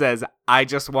and just says, I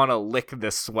just want to lick the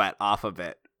sweat off of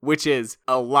it. Which is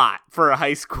a lot for a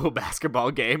high school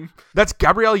basketball game. That's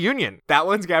Gabrielle Union. That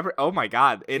one's Gabrielle. Oh my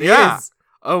God. It Yeah. is.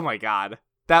 Oh my God.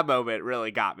 That moment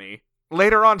really got me.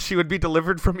 Later on, she would be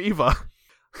delivered from Eva.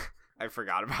 I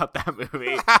forgot about that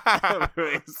movie. That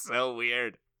movie is so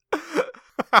weird.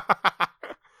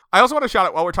 I also want to shout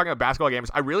out, while we're talking about basketball games,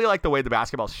 I really like the way the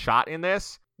basketball's shot in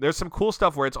this. There's some cool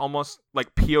stuff where it's almost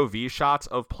like POV shots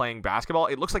of playing basketball.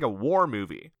 It looks like a war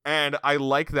movie. And I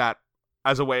like that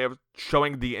as a way of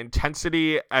showing the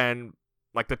intensity and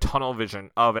like the tunnel vision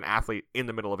of an athlete in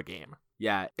the middle of a game.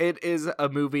 Yeah, it is a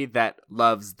movie that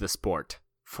loves the sport,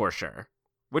 for sure.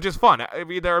 Which is fun. I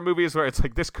mean, there are movies where it's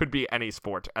like, this could be any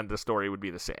sport and the story would be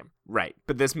the same. Right,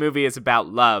 but this movie is about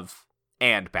love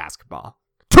and basketball.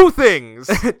 2 things!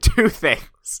 2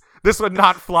 things. This would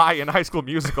not fly in High School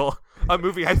Musical, a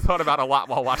movie I thought about a lot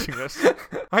while watching this.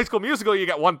 High School Musical, you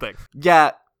get 1 thing.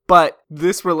 Yeah, but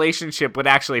this relationship would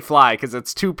actually fly because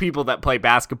it's 2 people that play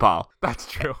basketball. That's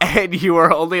true. And you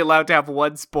are only allowed to have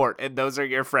 1 sport, and those are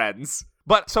your friends.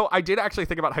 But so I did actually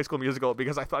think about High School Musical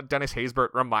because I thought Dennis Haysbert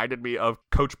reminded me of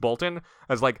Coach Bolton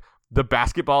as like the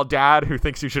basketball dad who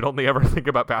thinks you should only ever think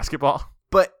about basketball.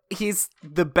 But he's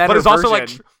the better But is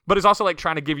version. also like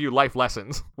trying to give you life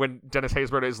lessons when Dennis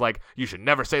Haysbert is like, you should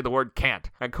never say the word can't.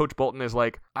 And Coach Bolton is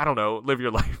like, I don't know, live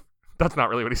your life. That's not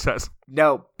really what he says.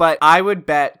 No, but I would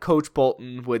bet Coach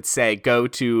Bolton would say go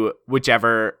to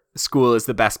whichever school is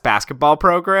the best basketball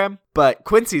program. But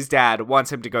Quincy's dad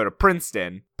wants him to go to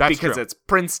Princeton because true. it's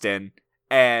Princeton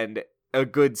and a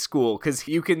good school, because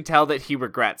you can tell that he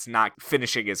regrets not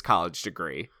finishing his college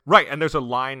degree. Right, and there's a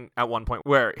line at one point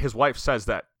where his wife says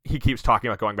that he keeps talking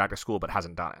about going back to school but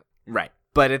hasn't done it. Right.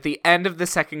 But at the end of the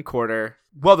second quarter...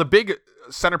 Well, the big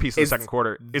centerpiece of the second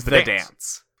quarter is the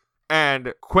dance.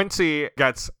 And Quincy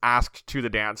gets asked to the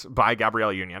dance by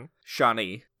Gabrielle Union.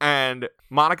 Shawnee. And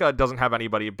Monica doesn't have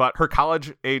anybody, but her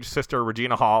college-age sister,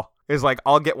 Regina Hall, is like,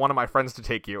 I'll get one of my friends to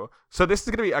take you. So this is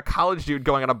going to be a college dude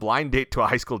going on a blind date to a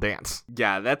high school dance.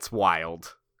 Yeah, that's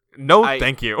wild. No,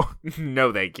 thank you.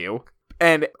 No, thank you.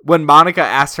 And when Monica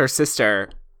asks her sister,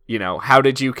 you know, how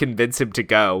did you convince him to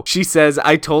go? She says,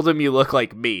 I told him you look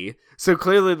like me. So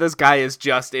clearly this guy is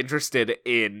just interested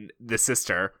in the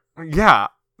sister. Yeah,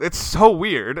 it's so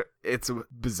weird. It's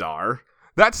bizarre.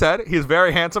 That said, he's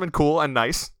very handsome and cool and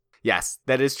nice. Yes,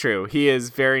 that is true. He is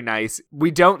very nice. We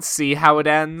don't see how it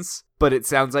ends, but it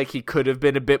sounds like he could have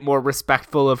been a bit more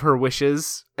respectful of her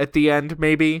wishes at the end,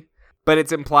 maybe. But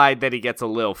it's implied that he gets a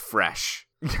little fresh.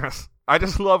 Yes. I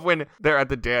just love when they're at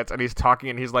the dance and he's talking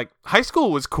and he's like, high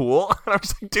school was cool. And I'm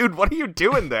just like, dude, what are you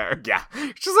doing there? Yeah.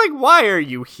 She's like, why are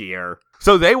you here?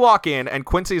 So they walk in and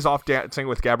Quincy's off dancing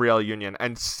with Gabrielle Union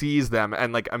and sees them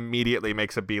and like immediately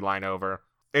makes a beeline over.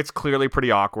 It's clearly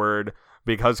pretty awkward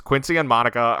because Quincy and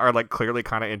Monica are like clearly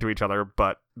kind of into each other,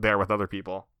 but they're with other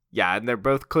people. Yeah, and they're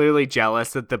both clearly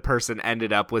jealous that the person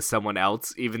ended up with someone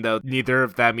else, even though neither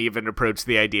of them even approached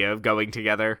the idea of going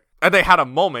together. And they had a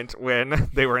moment when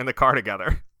they were in the car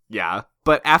together. Yeah.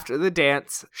 But after the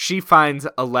dance, she finds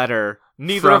a letter.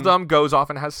 Neither of them goes off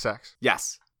and has sex.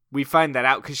 Yes. We find that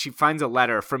out because she finds a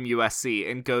letter from USC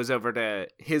and goes over to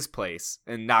his place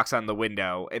and knocks on the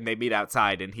window, and they meet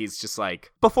outside, and he's just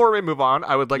like... Before we move on,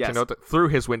 I would like to Yes. note that through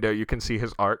his window, you can see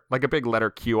his art, like a big letter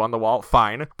Q on the wall,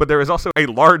 fine. But there is also a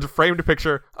large framed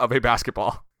picture of a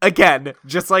basketball. Again,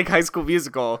 just like High School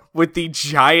Musical, with the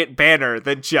giant banner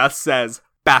that just says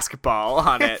basketball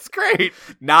on it. It's great.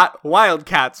 Not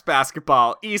Wildcats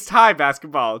basketball, East High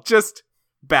basketball, just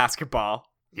basketball.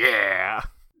 Yeah.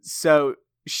 So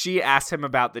she asked him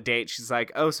about the date. She's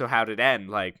like, oh, so how'd it end?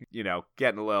 Like, you know,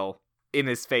 getting a little in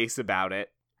his face about it.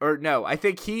 Or no, I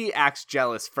think he acts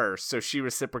jealous first. So she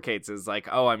reciprocates as like,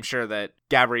 oh, I'm sure that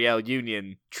Gabrielle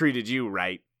Union treated you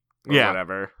right. Or Yeah.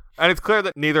 whatever. And it's clear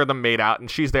that neither of them made out,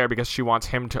 and she's there because she wants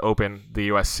him to open the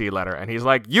USC letter. And he's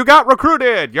like, you got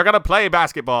recruited! You're gonna play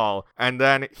basketball! And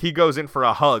then he goes in for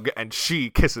a hug, and she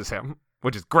kisses him,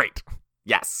 which is great.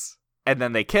 Yes. And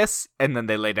then they kiss, and then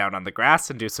they lay down on the grass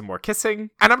and do some more kissing.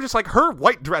 And I'm just like, her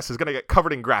white dress is gonna get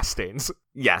covered in grass stains.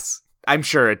 Yes, I'm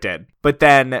sure it did. But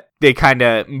then they kind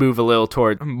of move a little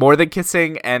toward more than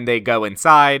kissing, and they go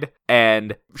inside,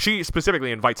 and She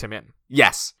specifically invites him in.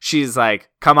 yes, she's like,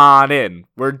 come on in,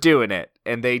 we're doing it.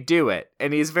 And they do it,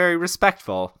 and he's very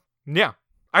respectful. Yeah.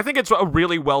 I think it's a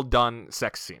really well done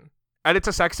sex scene. And it's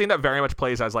a sex scene that very much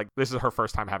plays as like, this is her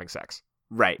first time having sex.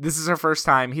 Right. This is her first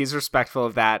time. He's respectful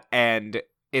of that, and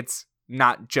it's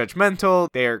not judgmental.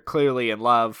 They're clearly in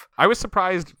love. I was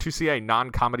surprised to see a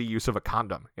non-comedy use of a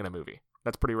condom in a movie.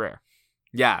 That's pretty rare.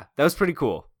 Yeah, that was pretty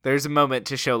cool. There's a moment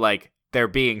to show, like, they're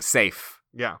being safe.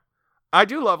 Yeah. I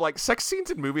do love, like, sex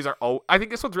scenes in movies are, I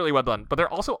think this one's really well done, but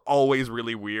they're also always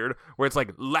really weird, where it's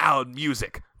like loud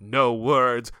music, no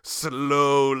words,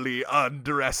 slowly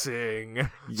undressing,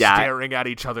 Yeah. staring at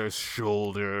each other's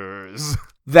shoulders.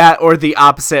 That or the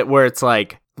opposite, where it's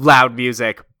like loud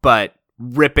music, but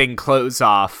ripping clothes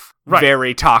off, Right.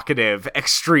 very talkative,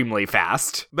 extremely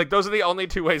fast. Like, those are the only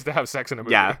two ways to have sex in a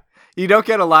movie. Yeah. You don't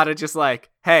get a lot of just like,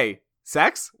 hey,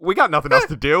 sex? We got nothing else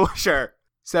to do. Sure.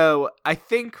 So I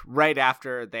think right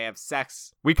after they have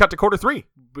sex, We cut to quarter 3.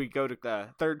 we go to the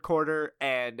third quarter,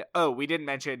 and we didn't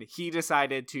mention he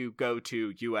decided to go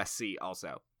to USC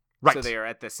also. Right. So they are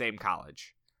at the same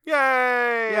college. Yay!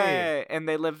 Yay! And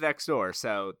they live next door,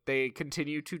 so they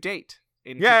continue to date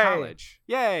into Yay! college.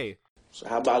 Yay! So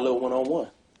how about a little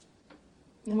one-on-one?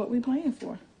 And what we playing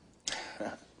for?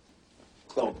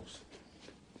 Close.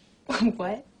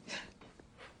 What?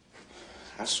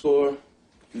 I score,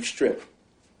 you strip.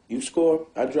 You score,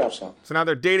 I drop something. So now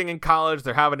they're dating in college.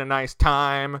 They're having a nice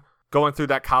time going through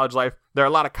that college life. There are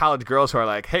a lot of college girls who are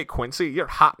like, hey, Quincy, you're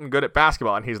hot and good at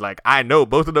basketball. And he's like, I know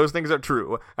both of those things are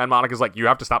true. And Monica's like, you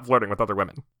have to stop flirting with other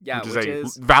women. Yeah, which which is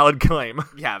is- a valid claim.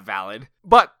 Yeah, valid.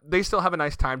 But they still have a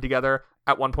nice time together.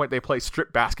 At one point, they play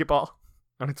strip basketball.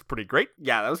 And it's pretty great.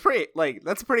 Yeah, that was pretty,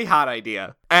 that's a pretty hot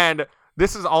idea. And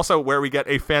this is also where we get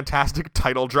a fantastic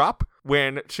title drop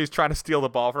when she's trying to steal the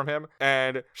ball from him.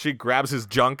 And she grabs his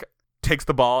junk, takes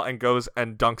the ball, and goes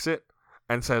and dunks it.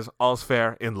 And says, all's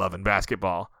fair in love and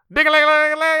basketball.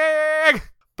 Ding-a-ling-a-ling-a-ling!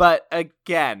 But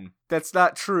again, that's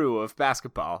not true of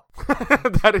basketball.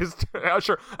 That is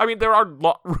sure. I mean, there are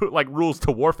rules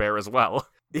to warfare as well.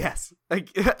 Yes. Like,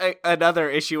 another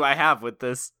issue I have with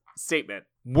this statement.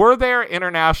 Were there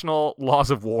international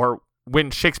laws of war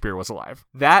when Shakespeare was alive?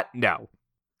 No.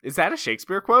 Is that a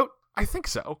Shakespeare quote? I think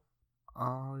so.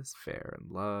 All is fair in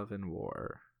love and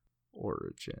war.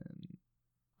 Origin.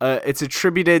 It's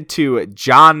attributed to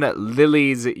John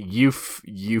Lilly's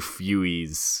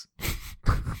Euphues.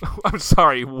 I'm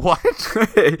sorry, what?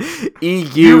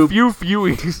 EU.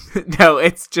 Euphues. No,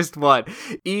 it's just one.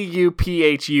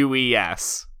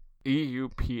 EUPHUES.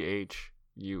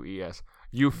 EUPHUES.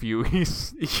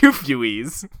 Euphues.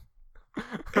 Euphues.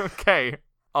 Okay.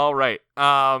 All right.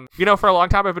 For a long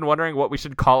time I've been wondering what we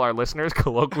should call our listeners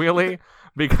colloquially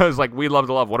because, like, we love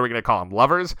to love. What are we going to call them?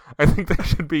 Lovers? I think they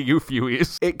should be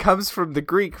euphuies. It comes from the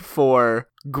Greek for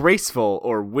graceful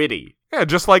or witty. Yeah,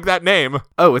 just like that name.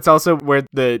 Oh, it's also where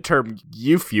the term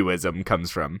euphuism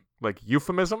comes from. Like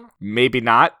euphemism? Maybe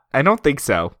not. I don't think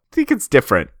so. I think it's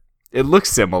different. It looks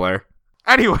similar.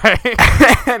 Anyway.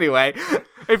 Anyway.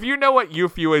 If you know what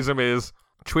euphuism is,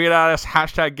 tweet at us,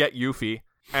 #GetEuphy,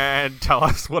 and tell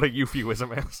us what a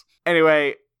euphuism is.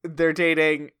 Anyway, they're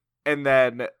dating, and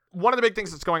then one of the big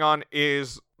things that's going on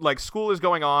is, like, school is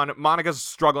going on. Monica's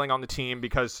struggling on the team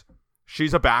because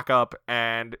she's a backup,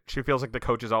 and she feels like the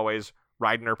coach is always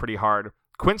riding her pretty hard.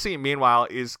 Quincy, meanwhile,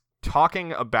 is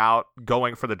talking about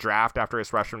going for the draft after his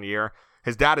freshman year.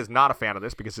 His dad is not a fan of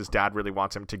this because his dad really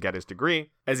wants him to get his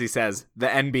degree. As he says, the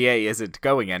NBA isn't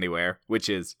going anywhere, which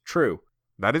is true.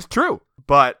 That is true.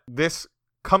 But this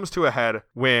comes to a head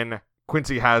when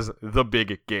Quincy has the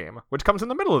big game, which comes in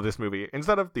the middle of this movie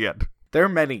instead of the end. There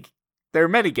are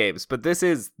many games, but this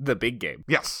is the big game.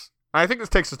 Yes. I think this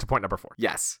takes us to point number 4.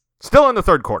 Yes. Still in the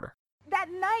third quarter. That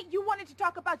night you wanted to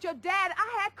talk about your dad,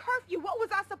 I had curfew. What was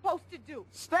I supposed to do?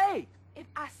 Stay. If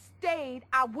I stayed,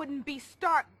 I wouldn't be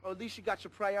starting. Or at least you got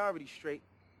your priorities straight.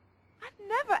 I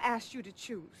never asked you to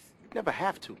choose. You never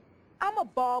have to. I'm a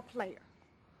ball player.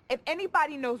 If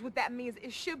anybody knows what that means,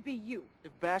 it should be you.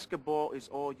 If basketball is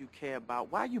all you care about,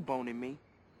 why are you boning me?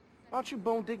 Why don't you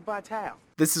bone Dick Vitale?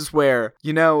 This is where,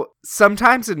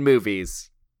 sometimes in movies,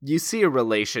 you see a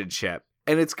relationship,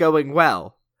 and it's going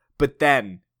well, but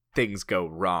then things go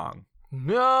wrong.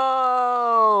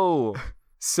 No!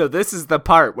 So this is the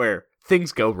part where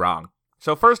things go wrong.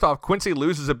 So first off, Quincy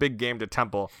loses a big game to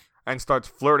Temple and starts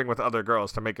flirting with other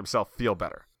girls to make himself feel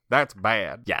better. That's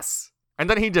bad. Yes. And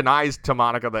then he denies to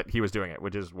Monica that he was doing it,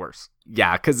 which is worse.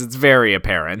 Yeah, because it's very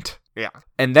apparent. Yeah.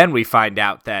 And then we find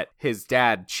out that his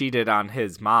dad cheated on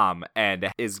his mom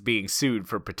and is being sued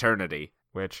for paternity.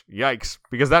 Which, yikes.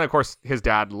 Because then, of course, his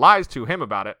dad lies to him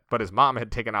about it, but his mom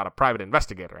had taken out a private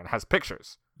investigator and has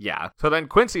pictures. Yeah. So then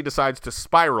Quincy decides to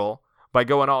spiral by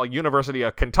going all University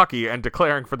of Kentucky and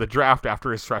declaring for the draft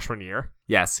after his freshman year.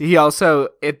 Yes, he also,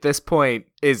 at this point,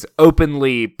 is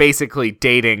openly basically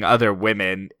dating other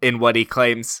women in what he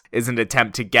claims is an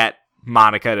attempt to get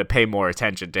Monica to pay more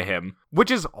attention to him.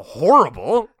 Which is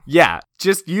horrible. Yeah,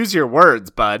 just use your words,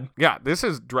 bud. Yeah, this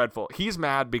is dreadful. He's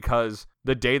mad because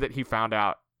the day that he found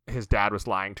out his dad was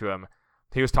lying to him,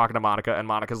 he was talking to Monica, and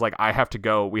Monica's like, I have to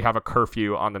go. We have a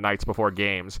curfew on the nights before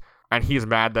games. And he's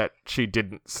mad that she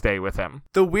didn't stay with him.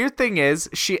 The weird thing is,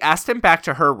 she asked him back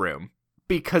to her room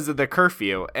because of the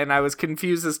curfew, and I was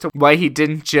confused as to why he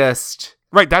didn't just...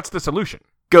 Right, that's the solution.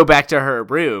 Go back to her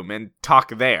room and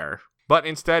talk there. But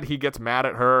instead, he gets mad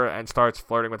at her and starts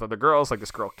flirting with other girls, like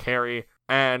this girl, Carrie.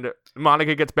 And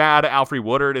Monica gets mad. Alfre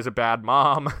Woodard is a bad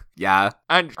mom. Yeah.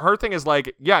 And her thing is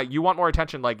like, yeah, you want more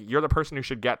attention. Like, you're the person who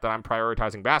should get that I'm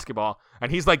prioritizing basketball.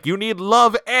 And he's like, you need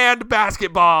love and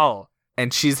basketball.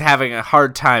 And she's having a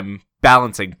hard time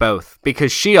balancing both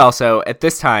because she also, at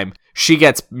this time, she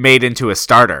gets made into a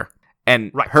starter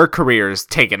and her career is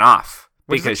taken off.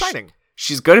 Which is because exciting.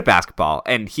 She's good at basketball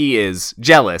and he is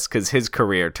jealous because his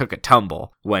career took a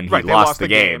tumble when he lost the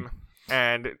game.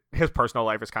 And his personal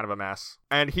life is kind of a mess.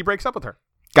 And he breaks up with her.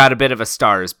 Got a bit of a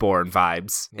Star is Born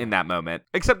vibes in that moment.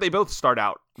 Except they both start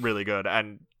out really good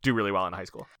and do really well in high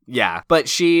school. Yeah, but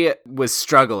she was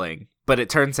struggling. But it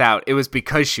turns out it was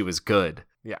because she was good.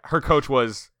 Yeah, her coach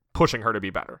was pushing her to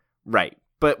be better. Right.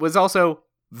 But was also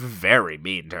very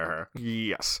mean to her.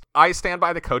 Yes. I stand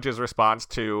by the coach's response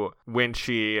to when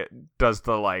she does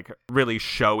the, like, really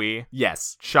showy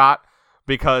shot,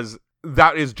 because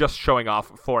that is just showing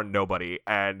off for nobody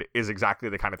and is exactly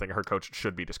the kind of thing her coach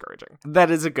should be discouraging. That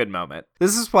is a good moment.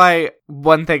 This is why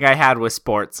one thing I had with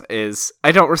sports is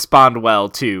I don't respond well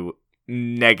to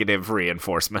negative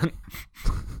reinforcement.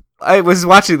 I was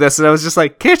watching this and I was just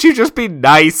like, can't you just be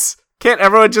nice? Can't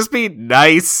everyone just be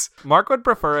nice? Mark would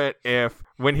prefer it if,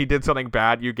 when he did something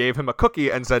bad, you gave him a cookie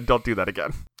and said, don't do that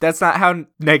again. That's not how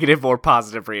negative or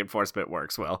positive reinforcement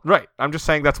works, Will. Right. I'm just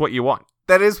saying that's what you want.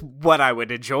 That is what I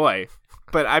would enjoy.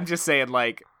 But I'm just saying,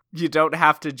 like, you don't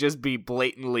have to just be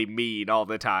blatantly mean all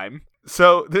the time.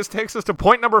 So this takes us to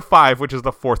point number 5, which is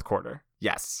the fourth quarter.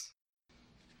 Yes.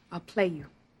 I'll play you.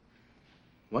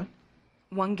 What?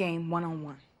 One game,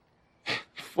 one-on-one.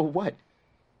 For what?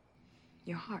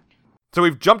 Your heart. So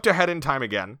we've jumped ahead in time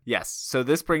again. Yes. So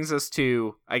this brings us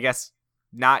to, I guess,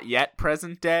 not yet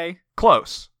present day.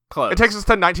 Close. Close. It takes us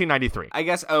to 1993. I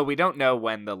guess, we don't know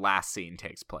when the last scene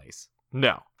takes place.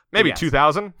 No. Maybe Yes.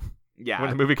 2000? Yeah. When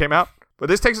the movie came out. But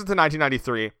this takes us to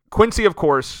 1993. Quincy, of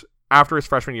course, after his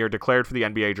freshman year, declared for the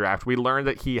NBA draft. We learned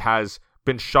that he has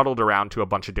been shuttled around to a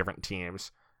bunch of different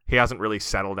teams. He hasn't really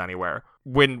settled anywhere.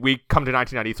 When we come to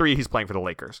 1993, he's playing for the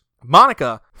Lakers.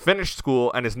 Monica finished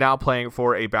school and is now playing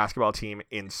for a basketball team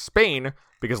in Spain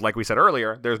because, like we said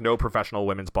earlier, there's no professional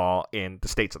women's ball in the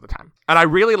States at the time. And I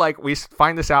really we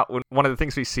find this out when one of the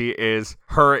things we see is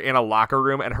her in a locker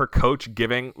room and her coach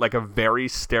giving like a very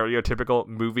stereotypical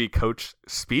movie coach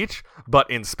speech, but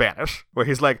in Spanish, where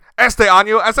he's like, "Este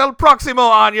año es el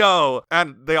próximo año!"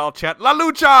 And they all chant, "La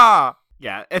lucha!"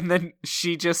 Yeah, and then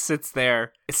she just sits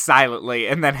there silently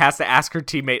and then has to ask her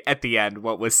teammate at the end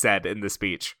what was said in the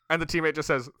speech. And the teammate just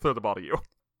says, "Throw the ball to you."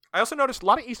 I also noticed a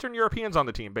lot of Eastern Europeans on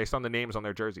the team based on the names on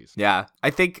their jerseys. Yeah, I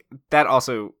think that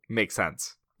also makes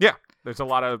sense. Yeah, there's a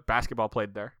lot of basketball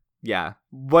played there. Yeah.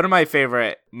 One of my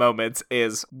favorite moments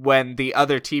is when the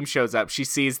other team shows up. She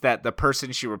sees that the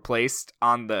person she replaced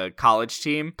on the college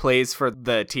team plays for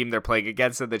the team they're playing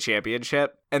against in the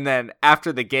championship. And then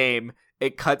after the game,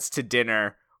 it cuts to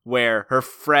dinner where her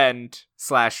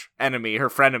friend/enemy, her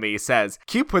frenemy says,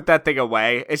 "Can you put that thing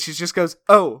away?" And she just goes,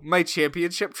 "Oh, my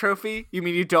championship trophy? You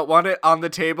mean you don't want it on the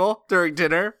table during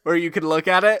dinner where you can look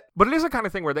at it?" But it is the kind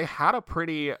of thing where they had a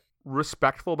pretty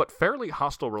respectful but fairly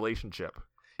hostile relationship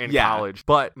in college.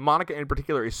 But Monica in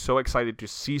particular is so excited to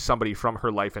see somebody from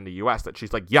her life in the US that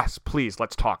she's like, "Yes, please,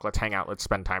 let's talk, let's hang out, let's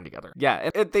spend time together." Yeah,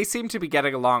 they seem to be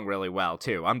getting along really well,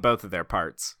 too, on both of their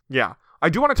parts. Yeah. I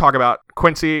do want to talk about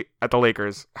Quincy at the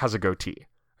Lakers has a goatee.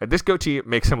 And this goatee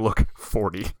makes him look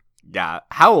 40. Yeah.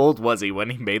 How old was he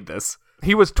when he made this?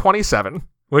 He was 27,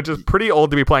 which is pretty old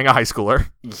to be playing a high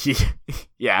schooler.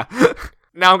 Yeah.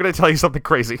 Now I'm going to tell you something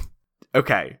crazy.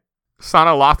 Okay.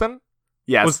 Sana Lathan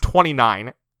Yes. was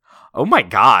 29. Oh my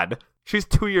god. She's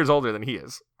 2 years older than he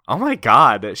is. Oh my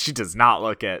god. She does not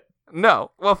look it.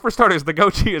 No. Well, for starters, the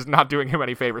goatee is not doing him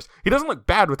any favors. He doesn't look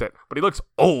bad with it, but he looks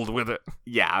old with it.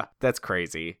 Yeah, that's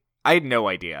crazy. I had no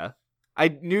idea.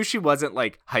 I knew she wasn't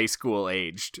like high school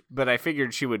aged, but I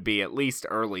figured she would be at least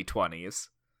early 20s.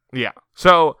 Yeah.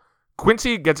 So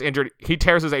Quincy gets injured. He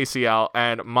tears his ACL,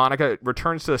 and Monica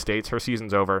returns to the States. Her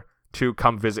season's over to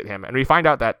come visit him. And we find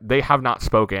out that they have not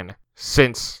spoken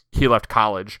since he left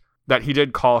college. That he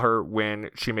did call her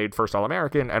when she made first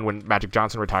All-American and when Magic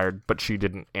Johnson retired, but she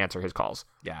didn't answer his calls.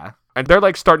 Yeah. And they're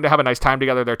like starting to have a nice time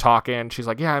together. They're talking. She's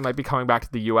like, "Yeah, I might be coming back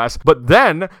to the US." But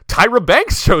then Tyra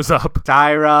Banks shows up.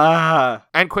 Tyra!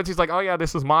 And Quincy's like, "Oh yeah,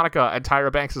 this is Monica." And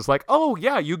Tyra Banks is like, "Oh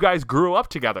yeah, you guys grew up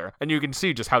together." And you can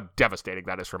see just how devastating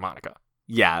that is for Monica.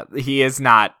 Yeah, he has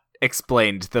not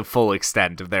explained the full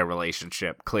extent of their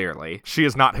relationship, clearly. She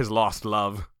is not his lost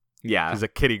love. Yeah. She's a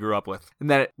kid he grew up with. And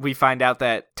then we find out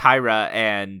that Tyra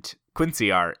and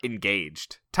Quincy are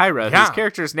engaged. Tyra, Yeah. whose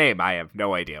character's name, I have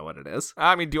no idea what it is.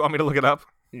 I mean, do you want me to look it up?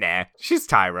 Nah, she's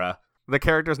Tyra. The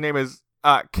character's name is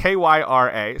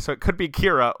Kyra, so it could be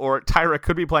Kira, or Tyra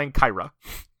could be playing Kyra.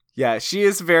 Yeah, she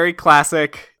is very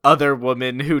classic other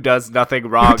woman who does nothing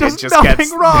wrong does and just nothing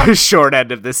gets wrong. the short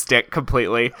end of the stick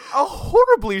completely. A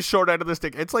horribly short end of the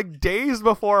stick. It's like days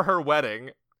before her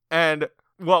wedding, and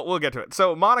well, we'll get to it.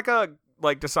 So Monica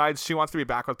decides she wants to be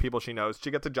back with people she knows.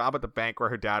 She gets a job at the bank where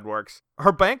her dad works.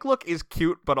 Her bank look is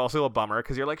cute, but also a bummer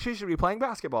because you're like, she should be playing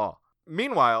basketball.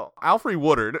 Meanwhile, Alfre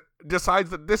Woodard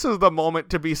decides that this is the moment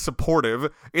to be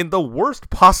supportive in the worst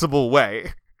possible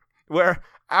way, where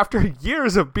after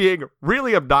years of being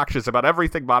really obnoxious about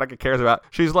everything Monica cares about,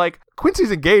 she's like,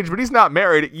 "Quincy's engaged, but he's not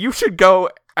married. You should go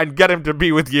and get him to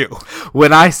be with you."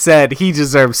 When I said he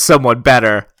deserves someone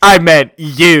better, I meant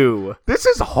you. This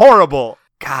is horrible.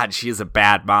 God, she is a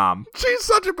bad mom. She's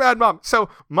such a bad mom. So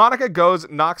Monica goes,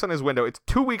 knocks on his window. It's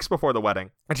 2 weeks before the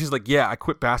wedding. And she's like, "Yeah, I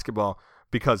quit basketball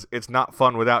because it's not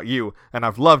fun without you. And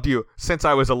I've loved you since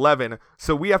I was 11.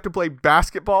 So we have to play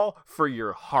basketball for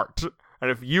your heart. And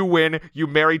if you win, you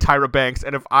marry Tyra Banks.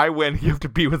 And if I win, you have to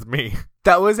be with me."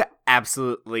 That was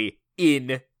absolutely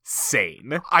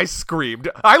insane. I screamed.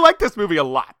 I like this movie a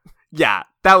lot. Yeah,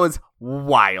 that was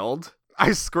wild.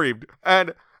 I screamed.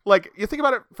 And you think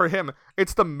about it for him,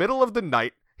 it's the middle of the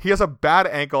night. He has a bad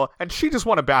ankle, and she just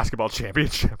won a basketball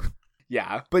championship.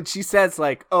 Yeah, but she says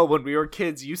 "Oh, when we were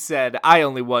kids, you said I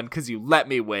only won because you let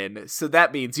me win. So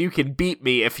that means you can beat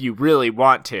me if you really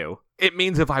want to." It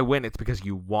means if I win, it's because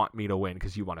you want me to win,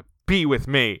 because you want to be with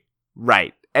me.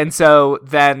 Right. And so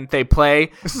then they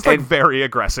play. This is very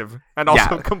aggressive and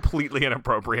also completely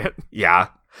inappropriate. Yeah.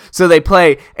 So they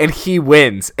play and he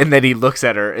wins, and then he looks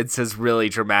at her and says really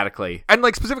dramatically. And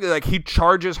specifically, he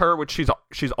charges her, which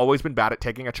she's always been bad at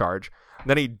taking a charge. And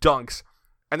then he dunks.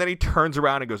 And then he turns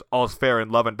around and goes, "All's fair in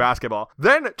love and basketball."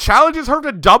 Then challenges her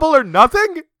to double or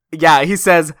nothing? Yeah, he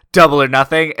says double or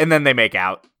nothing, and then they make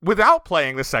out. Without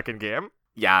playing the second game.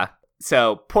 Yeah.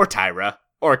 So, poor Tyra.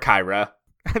 Or Kyra.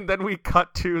 And then we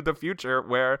cut to the future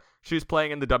where she's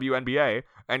playing in the WNBA,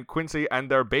 and Quincy and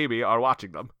their baby are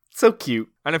watching them. So cute.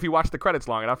 And if you watch the credits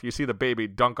long enough, you see the baby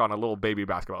dunk on a little baby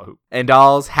basketball hoop. And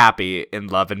all's happy in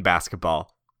love and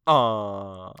basketball.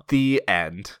 The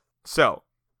end. So,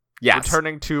 Yes.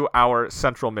 returning to our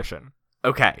central mission.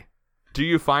 Okay. Do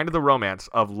you find the romance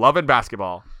of love and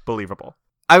basketball believable?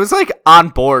 I was like on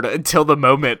board until the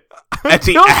moment at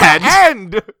the Till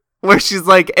end where she's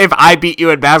like, if I beat you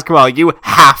in basketball, you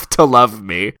have to love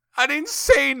me. An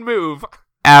insane move.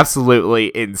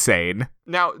 Absolutely insane.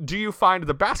 Now, do you find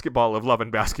the basketball of love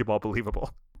and basketball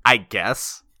believable? I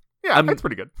guess. Yeah, that's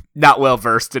pretty good. Not well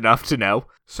versed enough to know.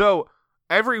 So,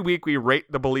 every week we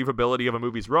rate the believability of a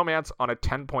movie's romance on a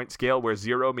 10-point scale where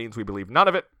 0 means we believe none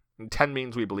of it, and 10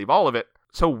 means we believe all of it.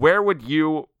 So where would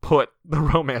you put the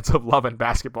romance of love and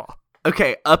basketball?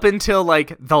 Okay, up until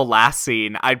like the last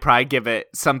scene, I'd probably give it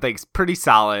something pretty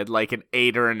solid, like an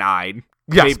 8 or a 9.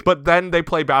 Yes, Maybe. but then they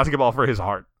play basketball for his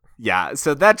heart. Yeah,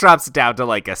 so that drops it down to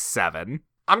like a 7.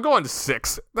 I'm going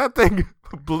 6. That thing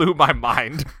blew my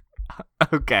mind.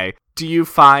 Okay. Do you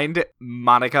find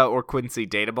Monica or Quincy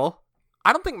dateable?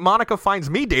 I don't think Monica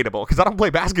finds me dateable because I don't play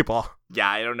basketball. Yeah,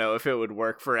 I don't know if it would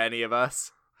work for any of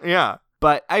us. Yeah.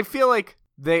 But I feel like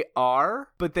they are,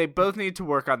 but they both need to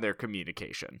work on their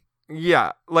communication.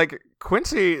 Yeah. Like,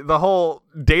 Quincy, the whole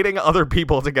dating other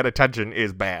people to get attention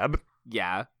is bad.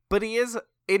 Yeah, but he is,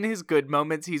 in his good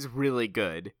moments, he's really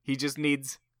good. He just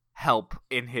needs help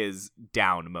in his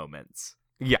down moments.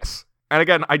 Yes. And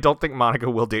again, I don't think Monica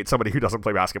will date somebody who doesn't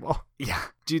play basketball. Yeah.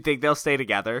 Do you think they'll stay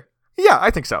together? Yeah,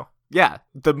 I think so. Yeah.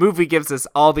 The movie gives us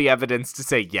all the evidence to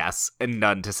say yes and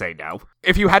none to say no.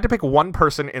 If you had to pick one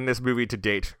person in this movie to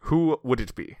date, who would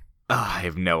it be? I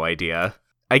have no idea.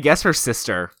 I guess her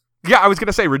sister. Yeah, I was going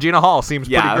to say Regina Hall seems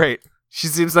pretty great. She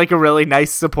seems like a really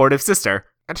nice, supportive sister.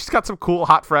 And she's got some cool,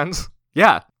 hot friends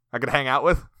Yeah. I could hang out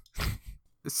with.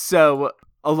 So,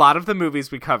 a lot of the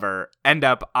movies we cover end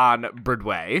up on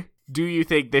Broadway. Do you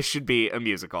think this should be a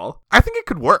musical? I think it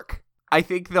could work. I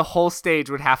think the whole stage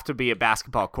would have to be a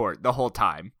basketball court the whole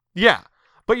time. Yeah.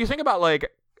 But you think about, like,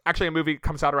 actually a movie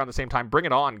comes out around the same time. Bring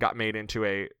It On got made into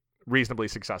a reasonably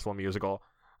successful musical.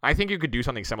 I think you could do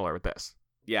something similar with this.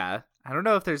 Yeah. I don't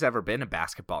know if there's ever been a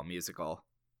basketball musical.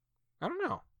 I don't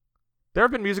know. There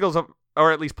have been musicals of,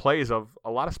 or at least plays of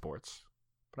a lot of sports,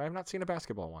 but I have not seen a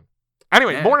basketball one.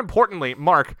 Anyway, Yeah. More importantly,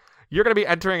 Mark, you're going to be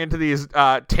entering into these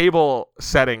table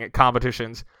setting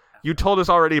competitions. You told us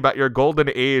already about your golden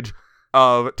age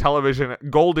of television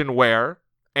goldenware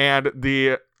and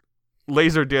the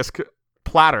Laserdisc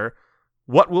platter.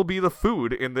 What will be the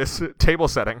food in this table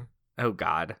setting? Oh,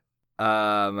 God.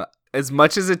 As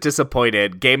much as it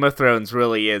disappointed, Game of Thrones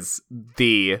really is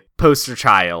the poster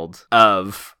child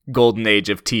of golden age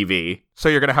of TV. So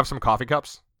you're going to have some coffee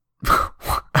cups?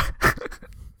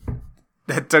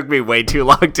 That took me way too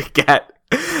long to get.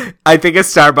 I think a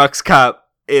Starbucks cup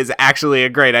is actually a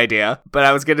great idea. But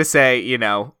I was going to say, you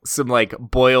know, some like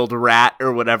boiled rat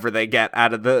or whatever they get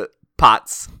out of the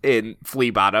pots in Flea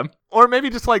Bottom. Or maybe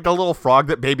just like the little frog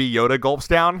that Baby Yoda gulps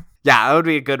down? Yeah, that would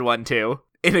be a good one too.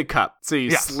 In a cup, so you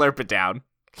Yes. slurp it down.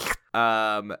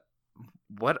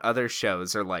 What other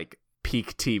shows are like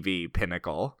peak TV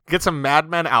pinnacle? Get some Mad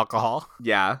Men alcohol.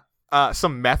 Yeah.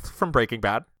 Some meth from Breaking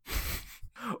Bad.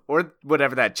 Or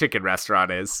whatever that chicken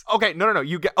restaurant is. Okay, no.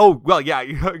 You get. Oh, well, yeah.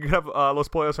 You could have Los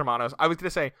Pollos Hermanos. I was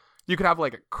gonna say you could have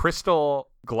like crystal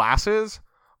glasses,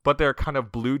 but they're kind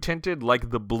of blue tinted, like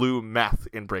the blue meth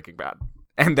in Breaking Bad.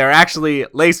 And they're actually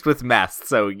laced with meth,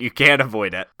 so you can't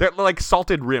avoid it. They're like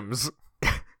salted rims.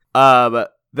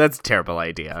 That's a terrible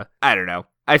idea. I don't know.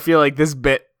 I feel like this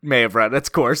bit may have run its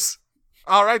course.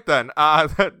 All right then.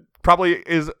 That probably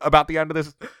is about the end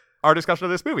of our discussion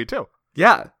of this movie too.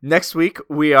 Yeah. Next week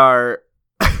we are.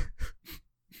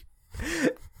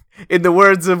 In the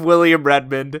words of William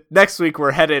Redmond, next week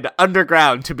we're headed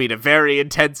underground to meet a very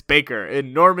intense baker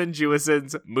in Norman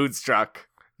Jewison's Moonstruck.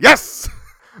 Yes.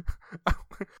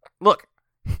 Look,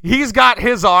 he's got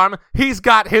his arm. He's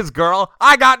got his girl.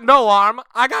 I got no arm.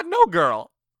 I got no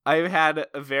girl. I've had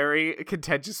a very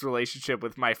contentious relationship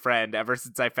with my friend ever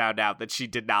since I found out that she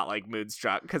did not like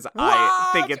Moonstruck, because I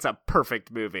think it's a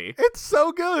perfect movie. It's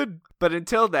so good. But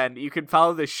until then, you can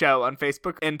follow the show on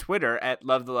Facebook and Twitter at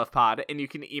Love the Love Pod, and you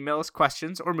can email us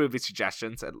questions or movie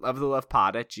suggestions at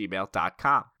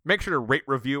lovethelovepod@gmail.com. Make sure to rate,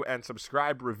 review, and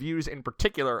subscribe. Reviews in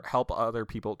particular help other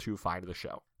people to find the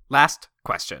show. Last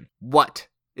question. What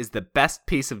is the best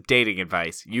piece of dating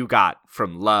advice you got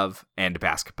from love and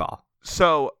basketball?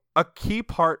 So a key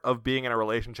part of being in a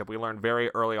relationship, we learned very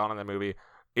early on in the movie,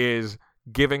 is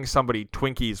giving somebody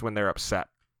Twinkies when they're upset.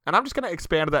 And I'm just going to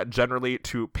expand that generally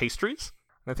to pastries.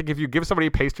 And I think if you give somebody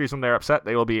pastries when they're upset,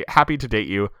 they will be happy to date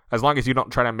you, as long as you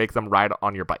don't try to make them ride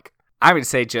on your bike. I would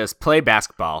say just play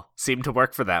basketball. Seemed to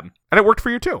work for them. And it worked for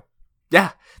you too.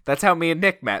 Yeah, that's how me and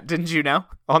Nick met, didn't you know?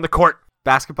 On the court.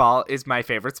 Basketball is my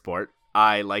favorite sport.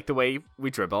 I like the way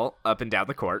we dribble up and down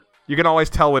the court. You can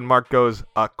always tell when Mark goes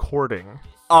a-courting.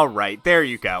 All right, there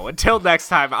you go. Until next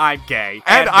time, I'm gay.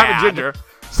 And I'm mad. a ginger.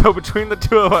 So between the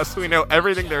two of us, we know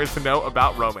everything there is to know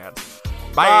about romance.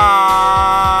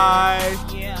 Bye.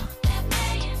 Yeah.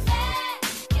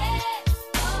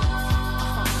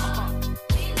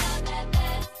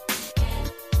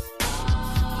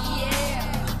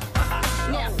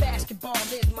 Now basketball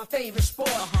is my favorite sport.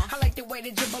 I like the way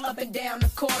they dribble up and down the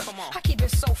court. I keep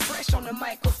it so fresh on the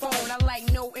microphone. I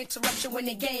like no interruption when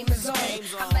the game is on.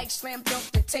 I like slam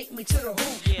dunk to take me to the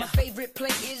hoop. My favorite play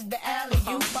is the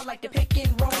alley-oop. I like the pick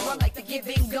and roll. I like the give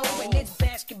and go. And